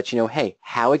webinars to let you know, hey,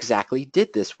 how exactly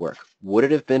did this work? Would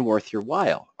it have been worth your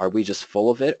while? Are we just full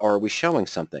of it, or are we showing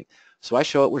something? So I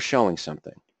show it we're showing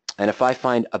something. And if I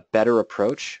find a better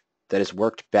approach that has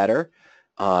worked better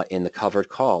in the covered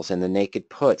calls and the naked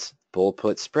puts, bull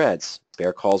put spreads,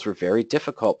 bear calls were very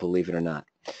difficult, believe it or not,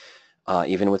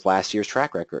 even with last year's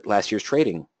track record, last year's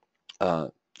trading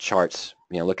charts.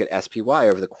 You know, look at SPY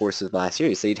over the course of the last year.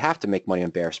 You say you'd have to make money on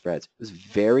bear spreads. It was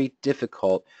very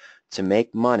difficult to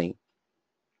make money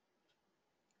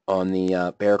on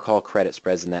the bear call credit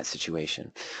spreads in that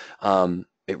situation.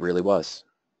 It really was.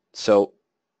 So,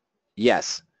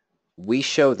 yes, we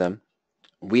show them.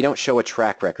 We don't show a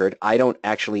track record. I don't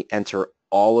actually enter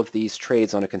all of these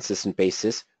trades on a consistent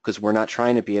basis because we're not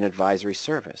trying to be an advisory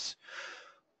service.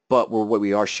 But what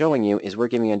we are showing you is we're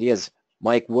giving you ideas.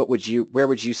 Mike, where would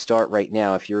you start right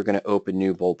now if you were going to open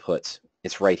new bull puts?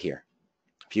 It's right here.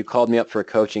 If you called me up for a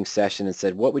coaching session and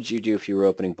said, what would you do if you were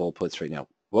opening bull puts right now?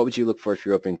 What would you look for if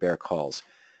you're opening bear calls?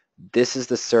 This is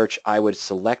the search I would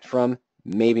select from,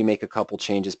 maybe make a couple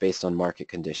changes based on market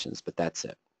conditions, but that's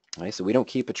it. All right, so we don't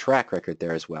keep a track record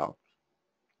there as well.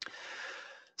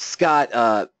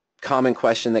 Scott, common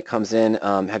question that comes in,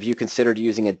 have you considered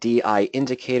using a DI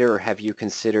indicator, or have you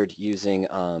considered using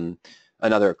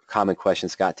another common question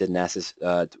Scott didn't ask is,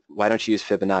 why don't you use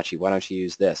Fibonacci? Why don't you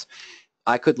use this?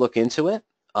 I could look into it,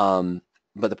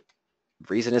 but the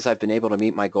reason is I've been able to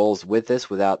meet my goals with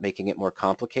this without making it more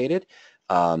complicated.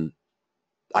 I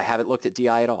haven't looked at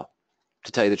DI at all,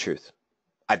 to tell you the truth.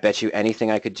 I bet you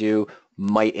anything I could do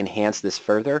might enhance this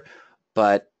further,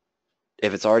 but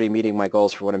if it's already meeting my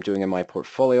goals for what I'm doing in my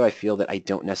portfolio, I feel that I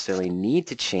don't necessarily need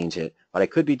to change it, but I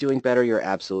could be doing better. You're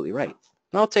absolutely right.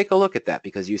 And I'll take a look at that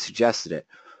because you suggested it,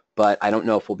 but I don't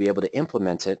know if we'll be able to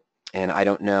implement it, and I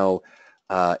don't know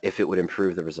if it would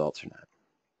improve the results or not.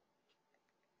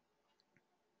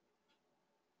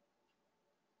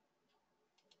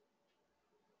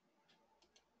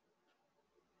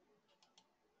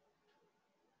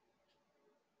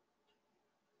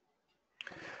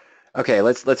 Okay,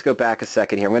 let's go back a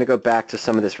second here. I'm going to go back to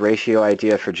some of this ratio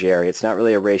idea for Jerry. It's not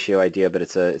really a ratio idea, but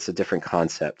it's a different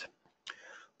concept.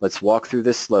 Let's walk through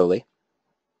this slowly.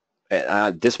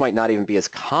 This might not even be as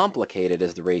complicated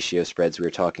as the ratio spreads we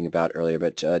were talking about earlier,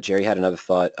 but Jerry had another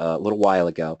thought a little while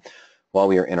ago while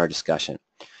we were in our discussion.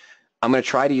 I'm going to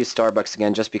try to use Starbucks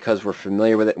again just because we're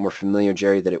familiar with it, and we're familiar,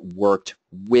 Jerry, that it worked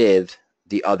with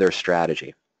the other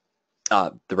strategy,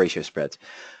 the ratio spreads.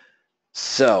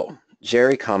 So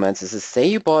Jerry comments, is say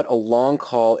you bought a long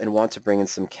call and want to bring in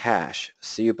some cash.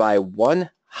 So you buy one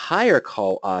higher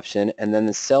call option and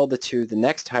then sell the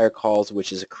next higher calls,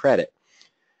 which is a credit.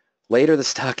 Later, the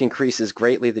stock increases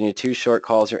greatly, then your two short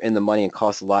calls are in the money and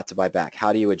cost a lot to buy back.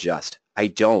 How do you adjust? I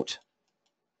don't,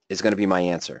 is going to be my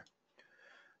answer.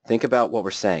 Think about what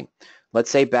we're saying. Let's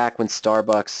say back when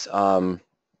Starbucks,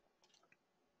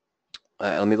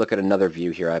 let me look at another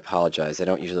view here. I apologize. I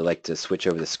don't usually like to switch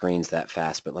over the screens that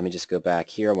fast, but let me just go back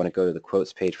here. I want to go to the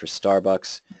quotes page for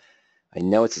Starbucks. I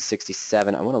know it's a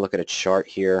 67. I want to look at a chart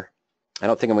here. I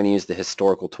don't think I'm going to use the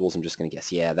historical tools. I'm just going to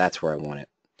guess. Yeah, that's where I want it.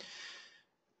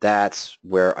 That's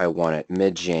where I want it,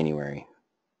 mid-January.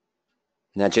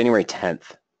 Now, January 10th.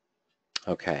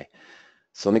 Okay,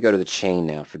 so let me go to the chain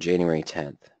now for January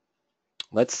 10th.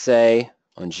 Let's say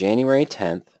on January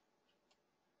 10th,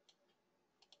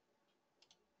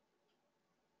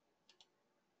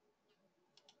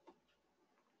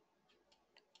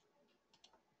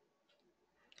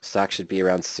 stock should be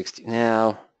around 60.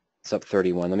 Now, it's up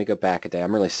 31. Let me go back a day.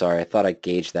 I'm really sorry. I thought I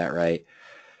gauged that right.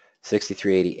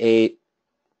 63.88.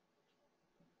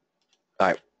 All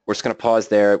right, we're just going to pause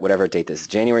there, whatever date this is.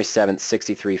 January 7th,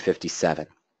 63.57.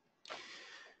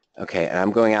 Okay, and I'm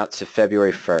going out to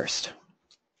February 1st.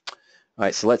 All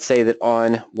right, so let's say that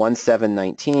on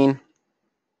 1/7/19,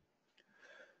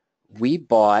 we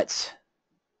bought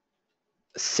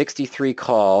a 63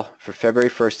 call for February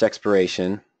 1st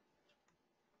expiration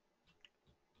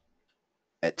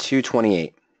at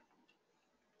 228.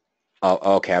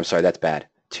 Oh, okay, I'm sorry, that's bad.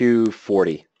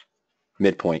 240,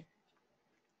 midpoint.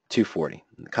 240.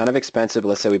 Kind of expensive, but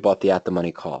let's say we bought the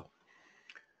at-the-money call.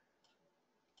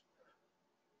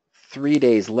 3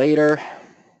 days later,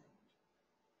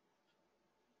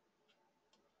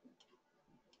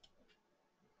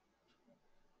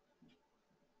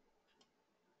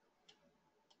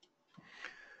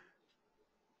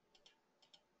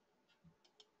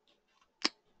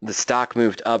 the stock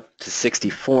moved up to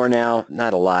 64 now.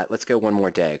 Not a lot. Let's go one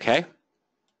more day, okay?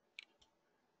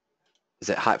 Is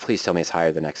it high? Please tell me it's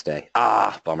higher the next day.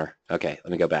 Ah, bummer. Okay,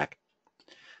 let me go back.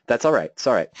 That's all right. It's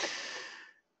all right.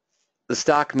 The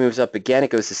stock moves up again. It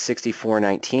goes to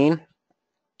 64.19.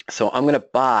 So I'm going to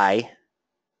buy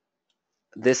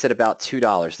this at about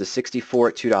 $2. The 64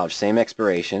 at $2. Same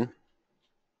expiration.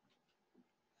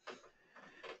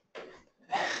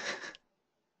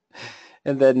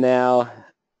 And then now,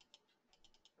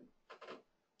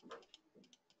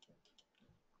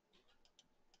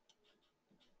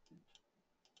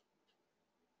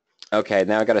 okay,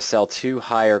 now I got to sell two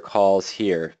higher calls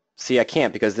here. See, I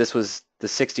can't because this was, the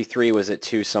 63 was at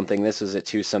 2 something. This was at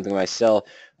 2 something. When I sell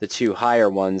the two higher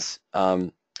ones,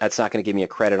 that's not going to give me a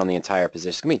credit on the entire position.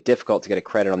 It's going to be difficult to get a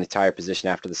credit on the entire position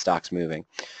after the stock's moving.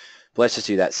 But let's just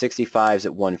do that. 65 is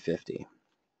at 150.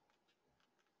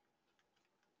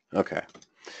 Okay.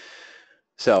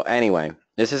 So anyway,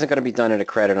 this isn't going to be done at a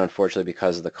credit, unfortunately,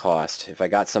 because of the cost. If I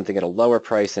got something at a lower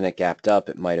price and it gapped up,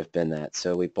 it might have been that.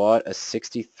 So we bought a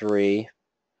 63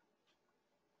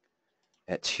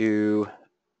 at 2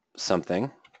 something.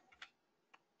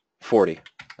 40. That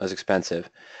was expensive.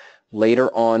 Later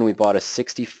on, we bought a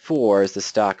 64 as the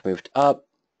stock moved up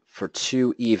for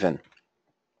 2 even.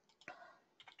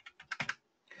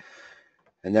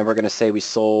 And then we're going to say we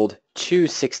sold 2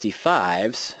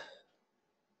 65s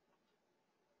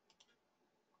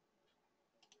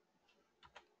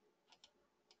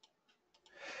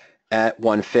at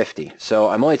 150. So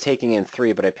I'm only taking in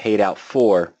 3, but I paid out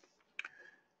 4.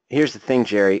 Here's the thing,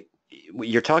 Jerry.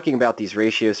 You're talking about these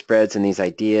ratio spreads and these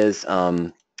ideas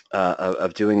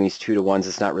of doing these 2-to-1s.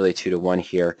 It's not really 2-to-1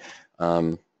 here.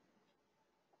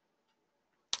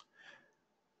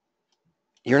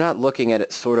 You're not looking at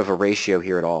it sort of a ratio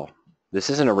here at all. This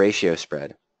isn't a ratio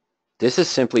spread. This is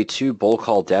simply 2 bull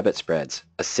call debit spreads,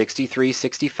 a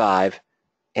 63.65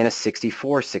 and a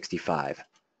 64.65,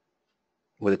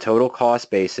 with a total cost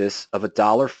basis of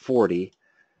 $1.40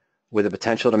 with a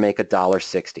potential to make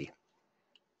 $1.60.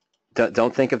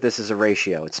 Don't think of this as a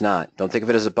ratio. It's not. Don't think of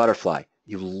it as a butterfly.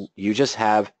 You just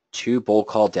have 2 bull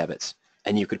call debits,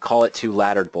 and you could call it 2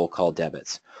 laddered bull call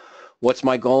debits. What's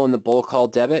my goal in the bull call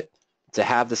debit? To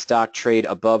have the stock trade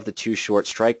above the 2 short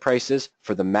strike prices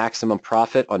for the maximum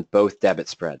profit on both debit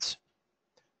spreads.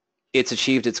 It's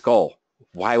achieved its goal.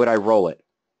 Why would I roll it?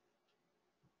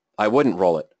 I wouldn't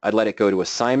roll it. I'd let it go to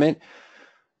assignment,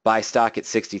 buy stock at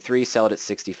 63, sell it at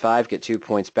 65, get 2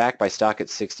 points back, buy stock at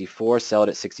 64, sell it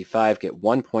at 65, get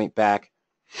 1 point back,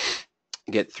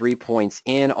 get 3 points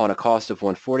in on a cost of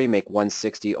 140, make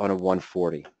 160 on a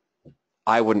 140.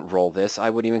 I wouldn't roll this.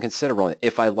 I wouldn't even consider rolling it.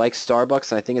 If I like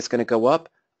Starbucks and I think it's going to go up,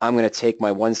 I'm going to take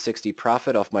my 160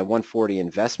 profit off my 140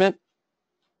 investment,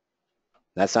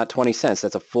 That's not 20 cents.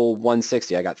 That's a full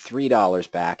 160. I got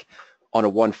 $3 back on a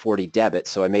 140 debit.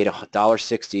 So I made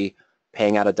 $1.60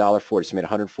 paying out $1.40. So I made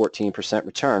 114%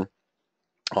 return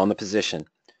on the position.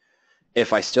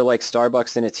 If I still like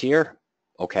Starbucks and it's here,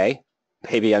 okay.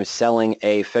 Maybe I'm selling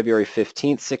a February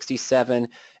 15th 67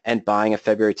 and buying a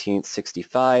February 18th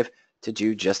 65 to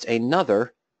do just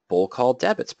another bull call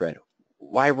debit spread.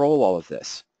 Why roll all of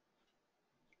this?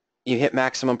 You hit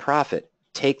maximum profit.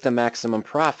 Take the maximum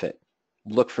profit.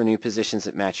 Look for new positions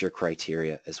that match your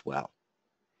criteria as well.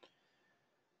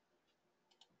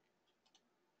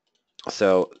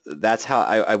 So that's how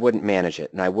I wouldn't manage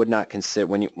it, and I would not consider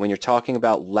when you're talking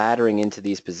about laddering into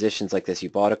these positions like this. You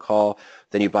bought a call,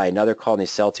 then you buy another call, and you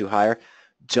sell too higher.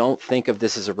 Don't think of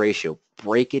this as a ratio.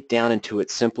 Break it down into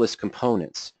its simplest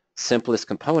components. Simplest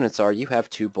components are you have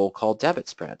two bull call debit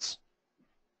spreads.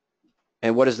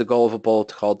 And what is the goal of a bull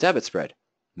call debit spread?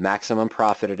 Maximum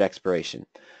profit at expiration.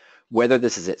 Whether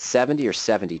this is at 70 or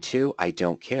 72, I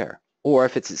don't care. Or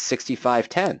if it's at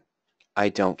 65.10, I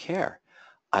don't care.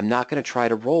 I'm not going to try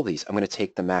to roll these. I'm going to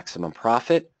take the maximum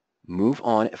profit, move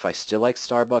on if I still like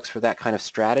Starbucks for that kind of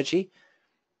strategy,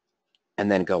 and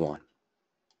then go on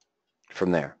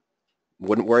from there.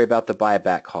 Wouldn't worry about the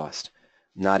buyback cost.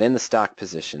 Not in the stock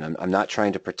position. I'm not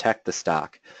trying to protect the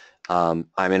stock. I'm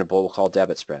in a bull call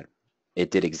debit spread.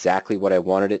 It did exactly what I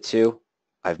wanted it to.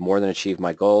 I've more than achieved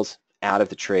my goals. Out of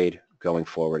the trade going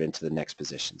forward into the next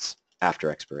positions after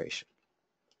expiration.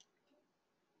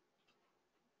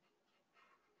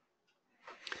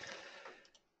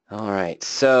 All right,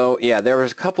 so yeah, there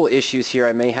was a couple issues here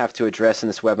I may have to address in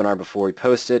this webinar before we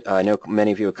post it. I know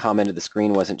many of you have commented the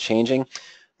screen wasn't changing.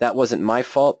 That wasn't my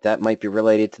fault. That might be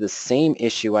related to the same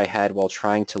issue I had while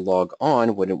trying to log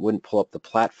on when it wouldn't pull up the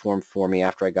platform for me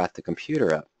after I got the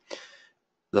computer up.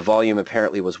 The volume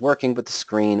apparently was working, but the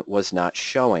screen was not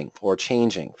showing or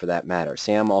changing for that matter.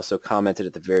 Sam also commented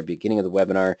at the very beginning of the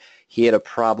webinar he had a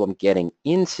problem getting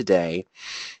in today,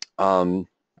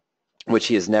 which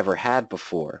he has never had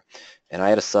before. And I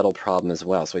had a subtle problem as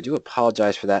well. So I do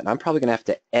apologize for that. And I'm probably going to have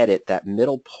to edit that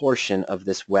middle portion of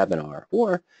this webinar.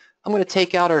 Or I'm going to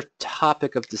take out our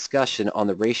topic of discussion on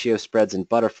the ratio spreads and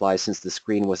butterflies since the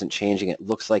screen wasn't changing, it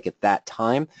looks like at that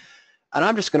time. And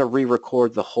I'm just going to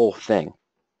re-record the whole thing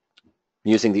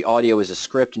using the audio as a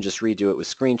script and just redo it with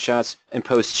screenshots and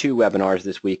post 2 webinars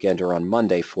this weekend or on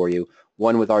Monday for you.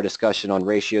 One with our discussion on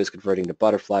ratios converting to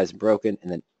butterflies and broken,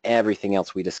 and then everything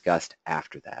else we discussed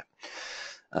after that.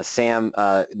 Sam,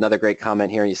 another great comment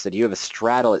here. You said you have a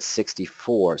straddle at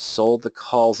 64, sold the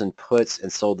calls and puts,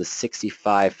 and sold the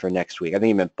 65 for next week. I think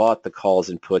you meant bought the calls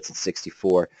and puts at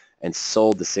 64 and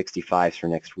sold the 65s for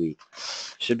next week.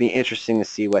 Should be interesting to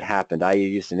see what happened. I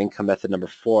used an income method number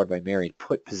 4 by married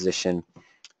put position.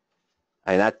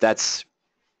 And that's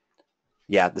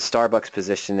yeah, the Starbucks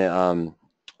position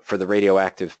for the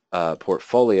radioactive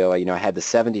portfolio. I had the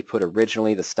 70 put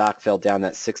originally. The stock fell down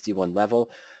that 61 level.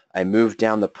 I moved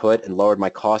down the put and lowered my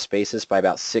cost basis by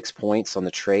about 6 points on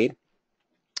the trade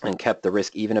and kept the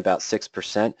risk even about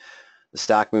 6%. The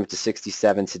stock moved to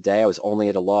 67 today. I was only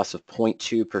at a loss of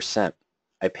 0.2%.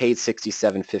 I paid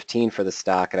 67.15 for the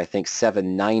stock and I think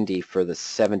 7.90 for the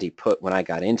 70 put when I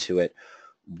got into it.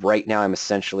 Right now I'm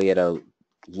essentially at a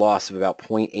loss of about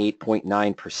 0.8,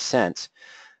 0.9%.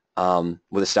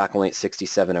 With the stock only at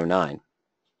 67.09,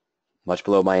 much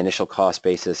below my initial cost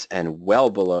basis and well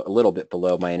below, a little bit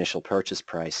below my initial purchase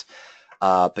price.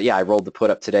 But yeah, I rolled the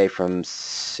put up today from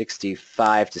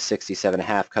 65 to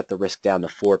 67.5, cut the risk down to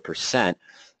 4%, and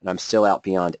I'm still out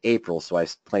beyond April, so I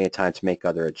have plenty of time to make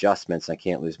other adjustments. I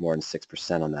can't lose more than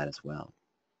 6% on that as well.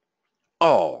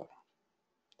 Oh,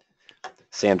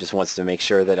 Sam just wants to make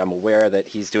sure that I'm aware that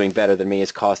he's doing better than me.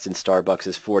 His cost in Starbucks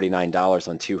is $49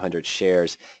 on 200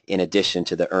 shares in addition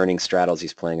to the earning straddles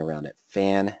he's playing around at.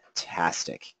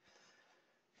 Fantastic.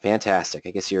 Fantastic.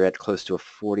 I guess you're at close to a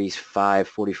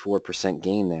 45, 44%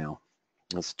 gain now.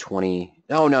 That's 20.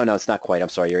 Oh, no, it's not quite. I'm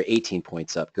sorry. You're 18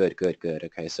 points up. Good.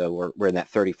 Okay, so we're in that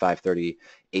 35, 38%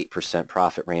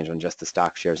 profit range on just the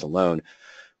stock shares alone,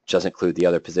 which doesn't include the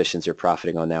other positions you're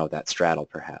profiting on now with that straddle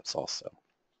perhaps also.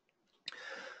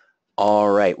 All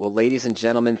right. Well, ladies and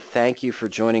gentlemen, thank you for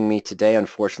joining me today.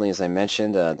 Unfortunately, as I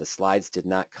mentioned, the slides did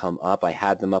not come up. I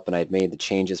had them up and I'd made the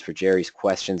changes for Jerry's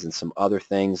questions and some other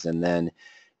things, and then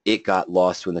it got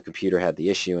lost when the computer had the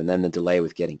issue, and then the delay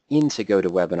with getting into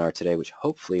GoToWebinar today, which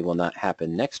hopefully will not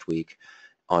happen next week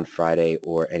on Friday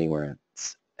or anywhere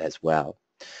else as well.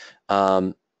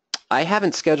 I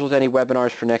haven't scheduled any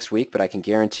webinars for next week, but I can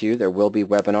guarantee you there will be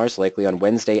webinars likely on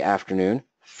Wednesday afternoon,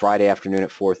 Friday afternoon at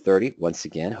 4:30. Once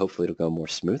again, hopefully it'll go more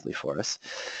smoothly for us.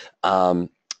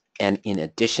 And in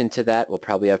addition to that, we'll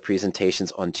probably have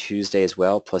presentations on Tuesday as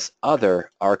well, plus other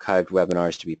archived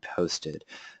webinars to be posted.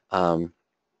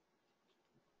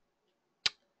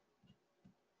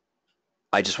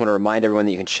 I just want to remind everyone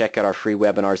that you can check out our free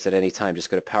webinars at any time. Just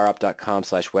go to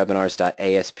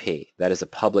powerop.com/webinars.asp. That is a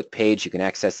public page. You can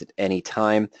access it any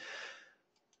time.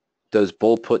 Those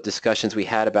bold put discussions we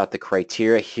had about the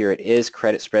criteria, here it is,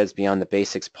 credit spreads beyond the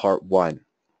basics, part 1,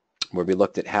 where we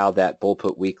looked at how that bold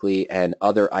put weekly and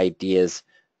other ideas,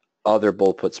 other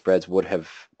bold put spreads would have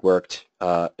worked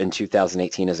in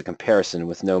 2018 as a comparison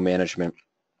with no management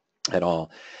at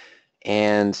all.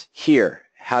 And here,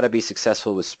 how to be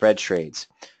successful with spread trades.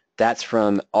 That's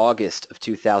from August of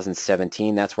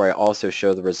 2017. That's where I also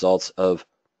show the results of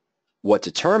what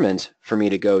determined for me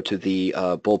to go to the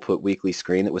bull put weekly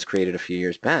screen that was created a few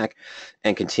years back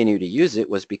and continue to use it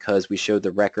was because we showed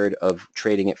the record of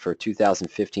trading it for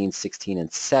 2015, 16,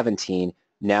 and 17.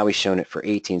 Now we've shown it for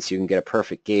 18, so you can get a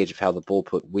perfect gauge of how the bull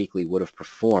put weekly would have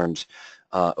performed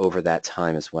over that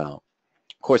time as well.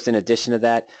 Of course, in addition to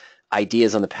that,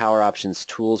 ideas on the Power Options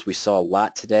tools. We saw a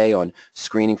lot today on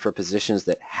screening for positions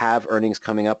that have earnings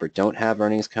coming up or don't have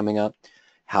earnings coming up,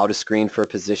 how to screen for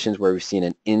positions where we've seen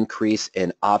an increase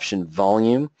in option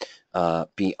volume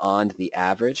beyond the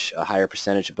average, a higher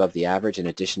percentage above the average, in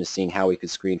addition to seeing how we could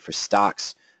screen for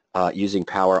stocks using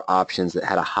Power Options that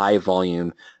had a high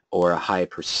volume or a high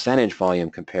percentage volume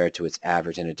compared to its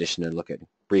average, in addition to looking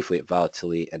briefly at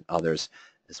volatility and others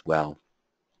as well.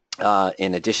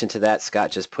 In addition to that,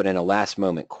 Scott just put in a last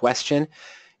moment question,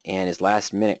 and his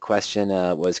last minute question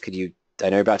was, could you, I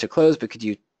know you're about to close, but could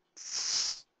you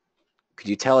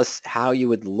tell us how you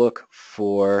would look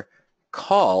for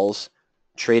calls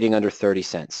trading under 30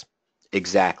 cents?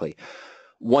 Exactly.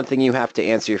 One thing you have to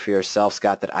answer for yourself,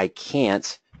 Scott, that I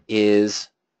can't is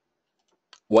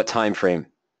what time frame,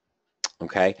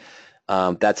 okay?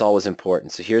 That's always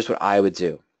important. So here's what I would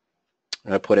do. I'm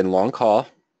going to put in long call.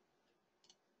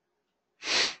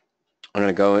 I'm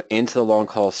going to go into the long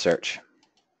call search.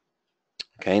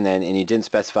 Okay, and you didn't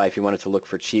specify if you wanted to look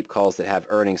for cheap calls that have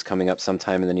earnings coming up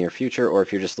sometime in the near future, or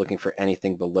if you're just looking for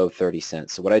anything below 30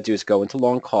 cents. So what I do is go into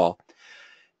long call.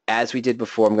 As we did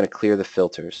before, I'm going to clear the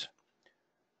filters.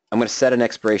 I'm going to set an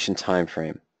expiration time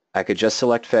frame. I could just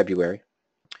select February,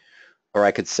 or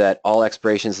I could set all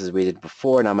expirations as we did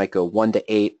before, and I might go 1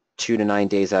 to 8, 2 to 9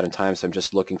 days out in time, so I'm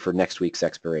just looking for next week's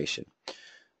expiration.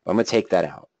 I'm going to take that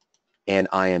out, and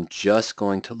I am just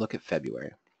going to look at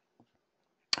February.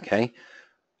 Okay,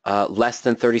 less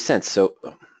than 30 cents. So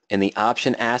in the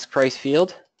option ask price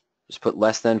field, just put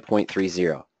less than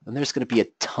 0.30, and there's going to be a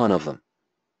ton of them,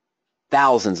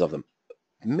 thousands of them,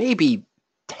 maybe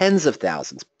tens of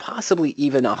thousands, possibly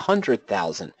even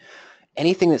 100,000.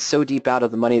 Anything that's so deep out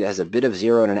of the money that has a bid of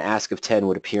 0 and an ask of 10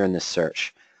 would appear in this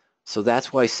search. So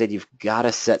that's why I said you've got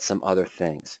to set some other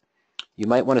things. You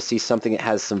might want to see something that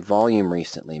has some volume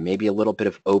recently, maybe a little bit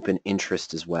of open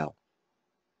interest as well.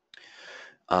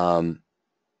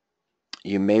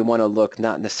 You may want to look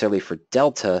not necessarily for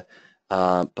delta,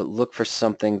 but look for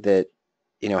something that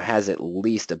has at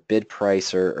least a bid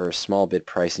price or a small bid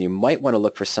price. And you might want to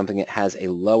look for something that has a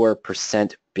lower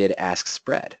percent bid-ask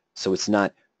spread, so it's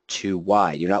not too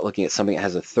wide. You're not looking at something that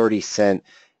has a 30-cent.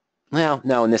 Well,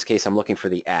 no, in this case, I'm looking for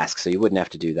the ask, so you wouldn't have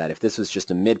to do that. If this was just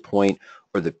a midpoint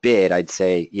or the bid, I'd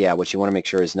say, yeah, what you want to make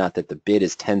sure is not that the bid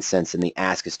is 10 cents and the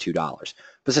ask is $2.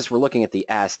 But since we're looking at the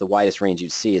ask, the widest range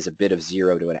you'd see is a bid of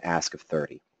 0 to an ask of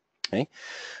 30. Okay?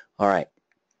 All right.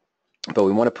 But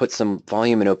we want to put some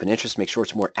volume and open interest, make sure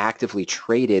it's more actively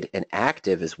traded and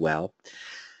active as well.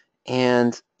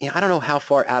 And I don't know how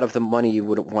far out of the money you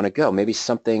would want to go. Maybe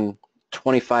something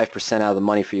 25% out of the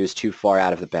money for you is too far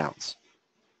out of the bounds.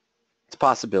 It's a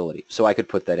possibility. So I could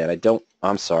put that in.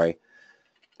 I'm sorry.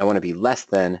 I want to be less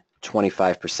than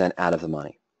 25% out of the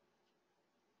money.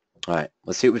 All right,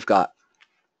 let's see what we've got.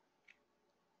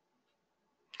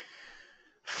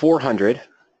 400,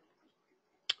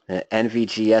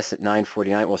 NVGS at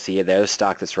 949. We'll see there's a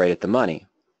stock that's right at the money.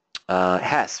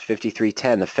 Hess,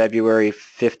 5310. The February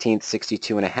 15th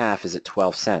 62.5 is at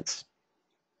 12 cents.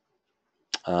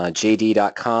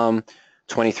 JD.com,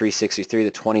 2363.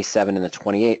 The 27 and the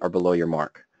 28 are below your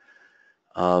mark.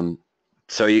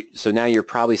 So now you're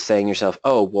probably saying to yourself,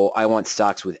 oh, well, I want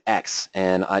stocks with X,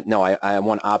 and no, I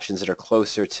want options that are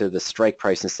closer to the strike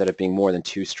price instead of being more than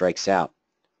 2 strikes out.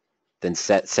 Then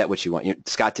set what you want.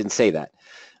 Scott didn't say that.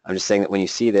 I'm just saying that when you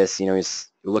see this, he's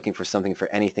looking for something for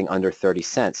anything under 30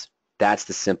 cents. That's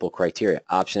the simple criteria.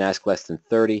 Option ask less than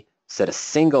 30, set a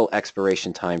single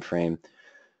expiration time frame,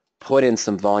 put in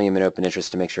some volume and open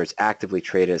interest to make sure it's actively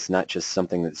traded. It's not just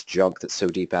something that's junk that's so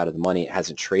deep out of the money it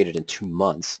hasn't traded in 2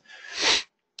 months.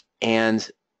 And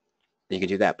you can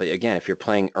do that. But again, if you're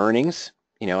playing earnings,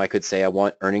 I could say I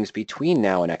want earnings between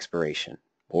now and expiration,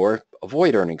 or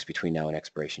avoid earnings between now and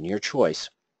expiration, your choice.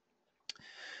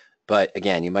 But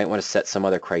again, you might want to set some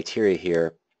other criteria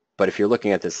here. But if you're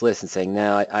looking at this list and saying,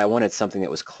 no, I wanted something that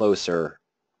was closer,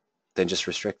 then just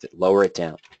restrict it. Lower it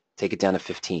down. Take it down to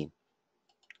 15.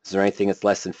 Is there anything that's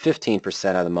less than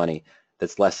 15% of the money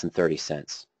that's less than 30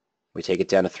 cents? We take it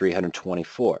down to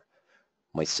 324.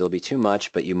 Might still be too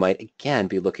much, but you might, again,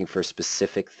 be looking for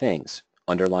specific things.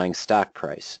 Underlying stock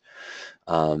price.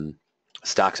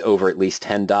 Stocks over at least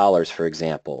 $10, for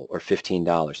example, or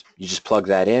 $15. You just plug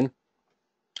that in.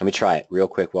 Let me try it real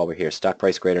quick while we're here. Stock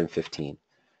price greater than 15.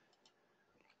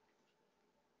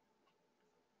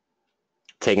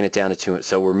 Taking it down to 2.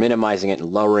 So we're minimizing it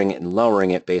and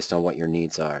lowering it based on what your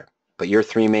needs are. But your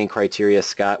 3 main criteria,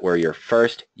 Scott, were your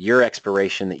first, your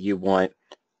expiration that you want,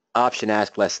 option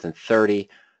ask less than 30,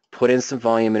 put in some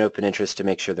volume and open interest to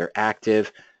make sure they're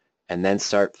active, and then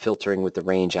start filtering with the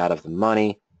range out of the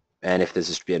money. And if this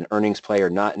is to be an earnings play or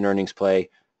not an earnings play,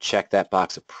 check that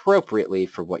box appropriately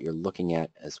for what you're looking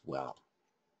at as well.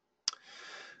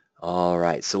 All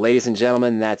right, so ladies and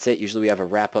gentlemen, that's it. Usually we have a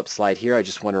wrap-up slide here. I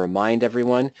just want to remind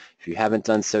everyone, if you haven't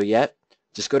done so yet,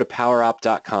 just go to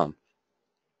PowerOp.com.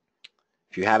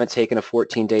 If you haven't taken a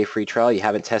 14-day free trial, you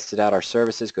haven't tested out our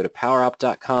services, go to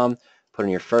PowerOp.com, put in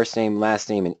your first name, last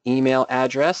name, and email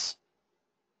address,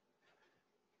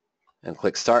 and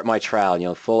click Start My Trial. And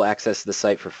you'll have full access to the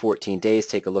site for 14 days.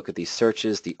 Take a look at these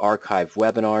searches, the archived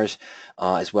webinars,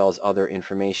 as well as other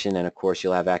information. And, of course,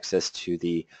 you'll have access to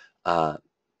the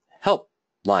help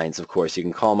lines, of course. You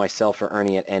can call myself or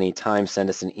Ernie at any time, send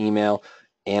us an email,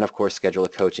 and, of course, schedule a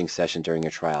coaching session during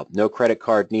your trial. No credit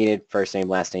card needed. First name,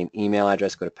 last name, email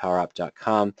address. Go to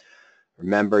PowerOp.com.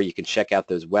 Remember, you can check out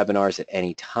those webinars at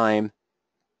any time.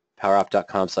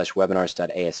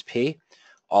 PowerOp.com/webinars.asp.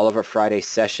 All of our Friday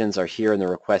sessions are here in the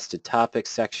requested topics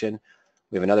section.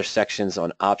 We have another sections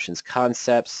on options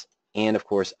concepts and, of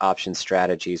course, options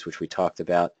strategies, which we talked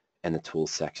about, and the tools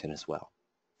section as well.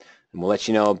 And we'll let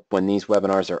you know when these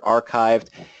webinars are archived.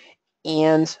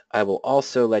 And I will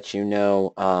also let you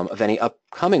know of any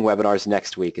upcoming webinars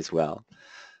next week as well.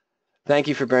 Thank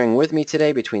you for bearing with me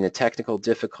today between the technical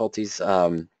difficulties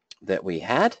that we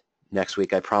had. Next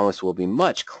week, I promise, will be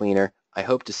much cleaner. I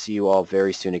hope to see you all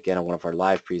very soon again on one of our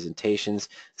live presentations.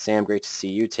 Sam, great to see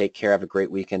you. Take care. Have a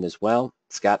great weekend as well.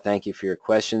 Scott, thank you for your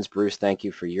questions. Bruce, thank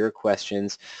you for your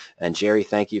questions. And Jerry,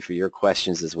 thank you for your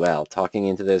questions as well. Talking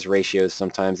into those ratios,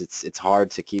 sometimes it's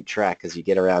hard to keep track because you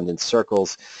get around in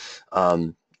circles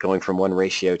going from one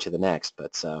ratio to the next.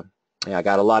 But yeah, I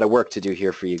got a lot of work to do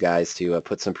here for you guys to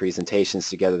put some presentations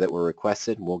together that were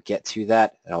requested. We'll get to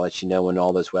that, and I'll let you know when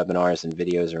all those webinars and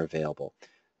videos are available.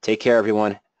 Take care,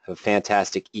 everyone. Have a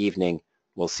fantastic evening.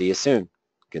 We'll see you soon.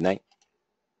 Good night.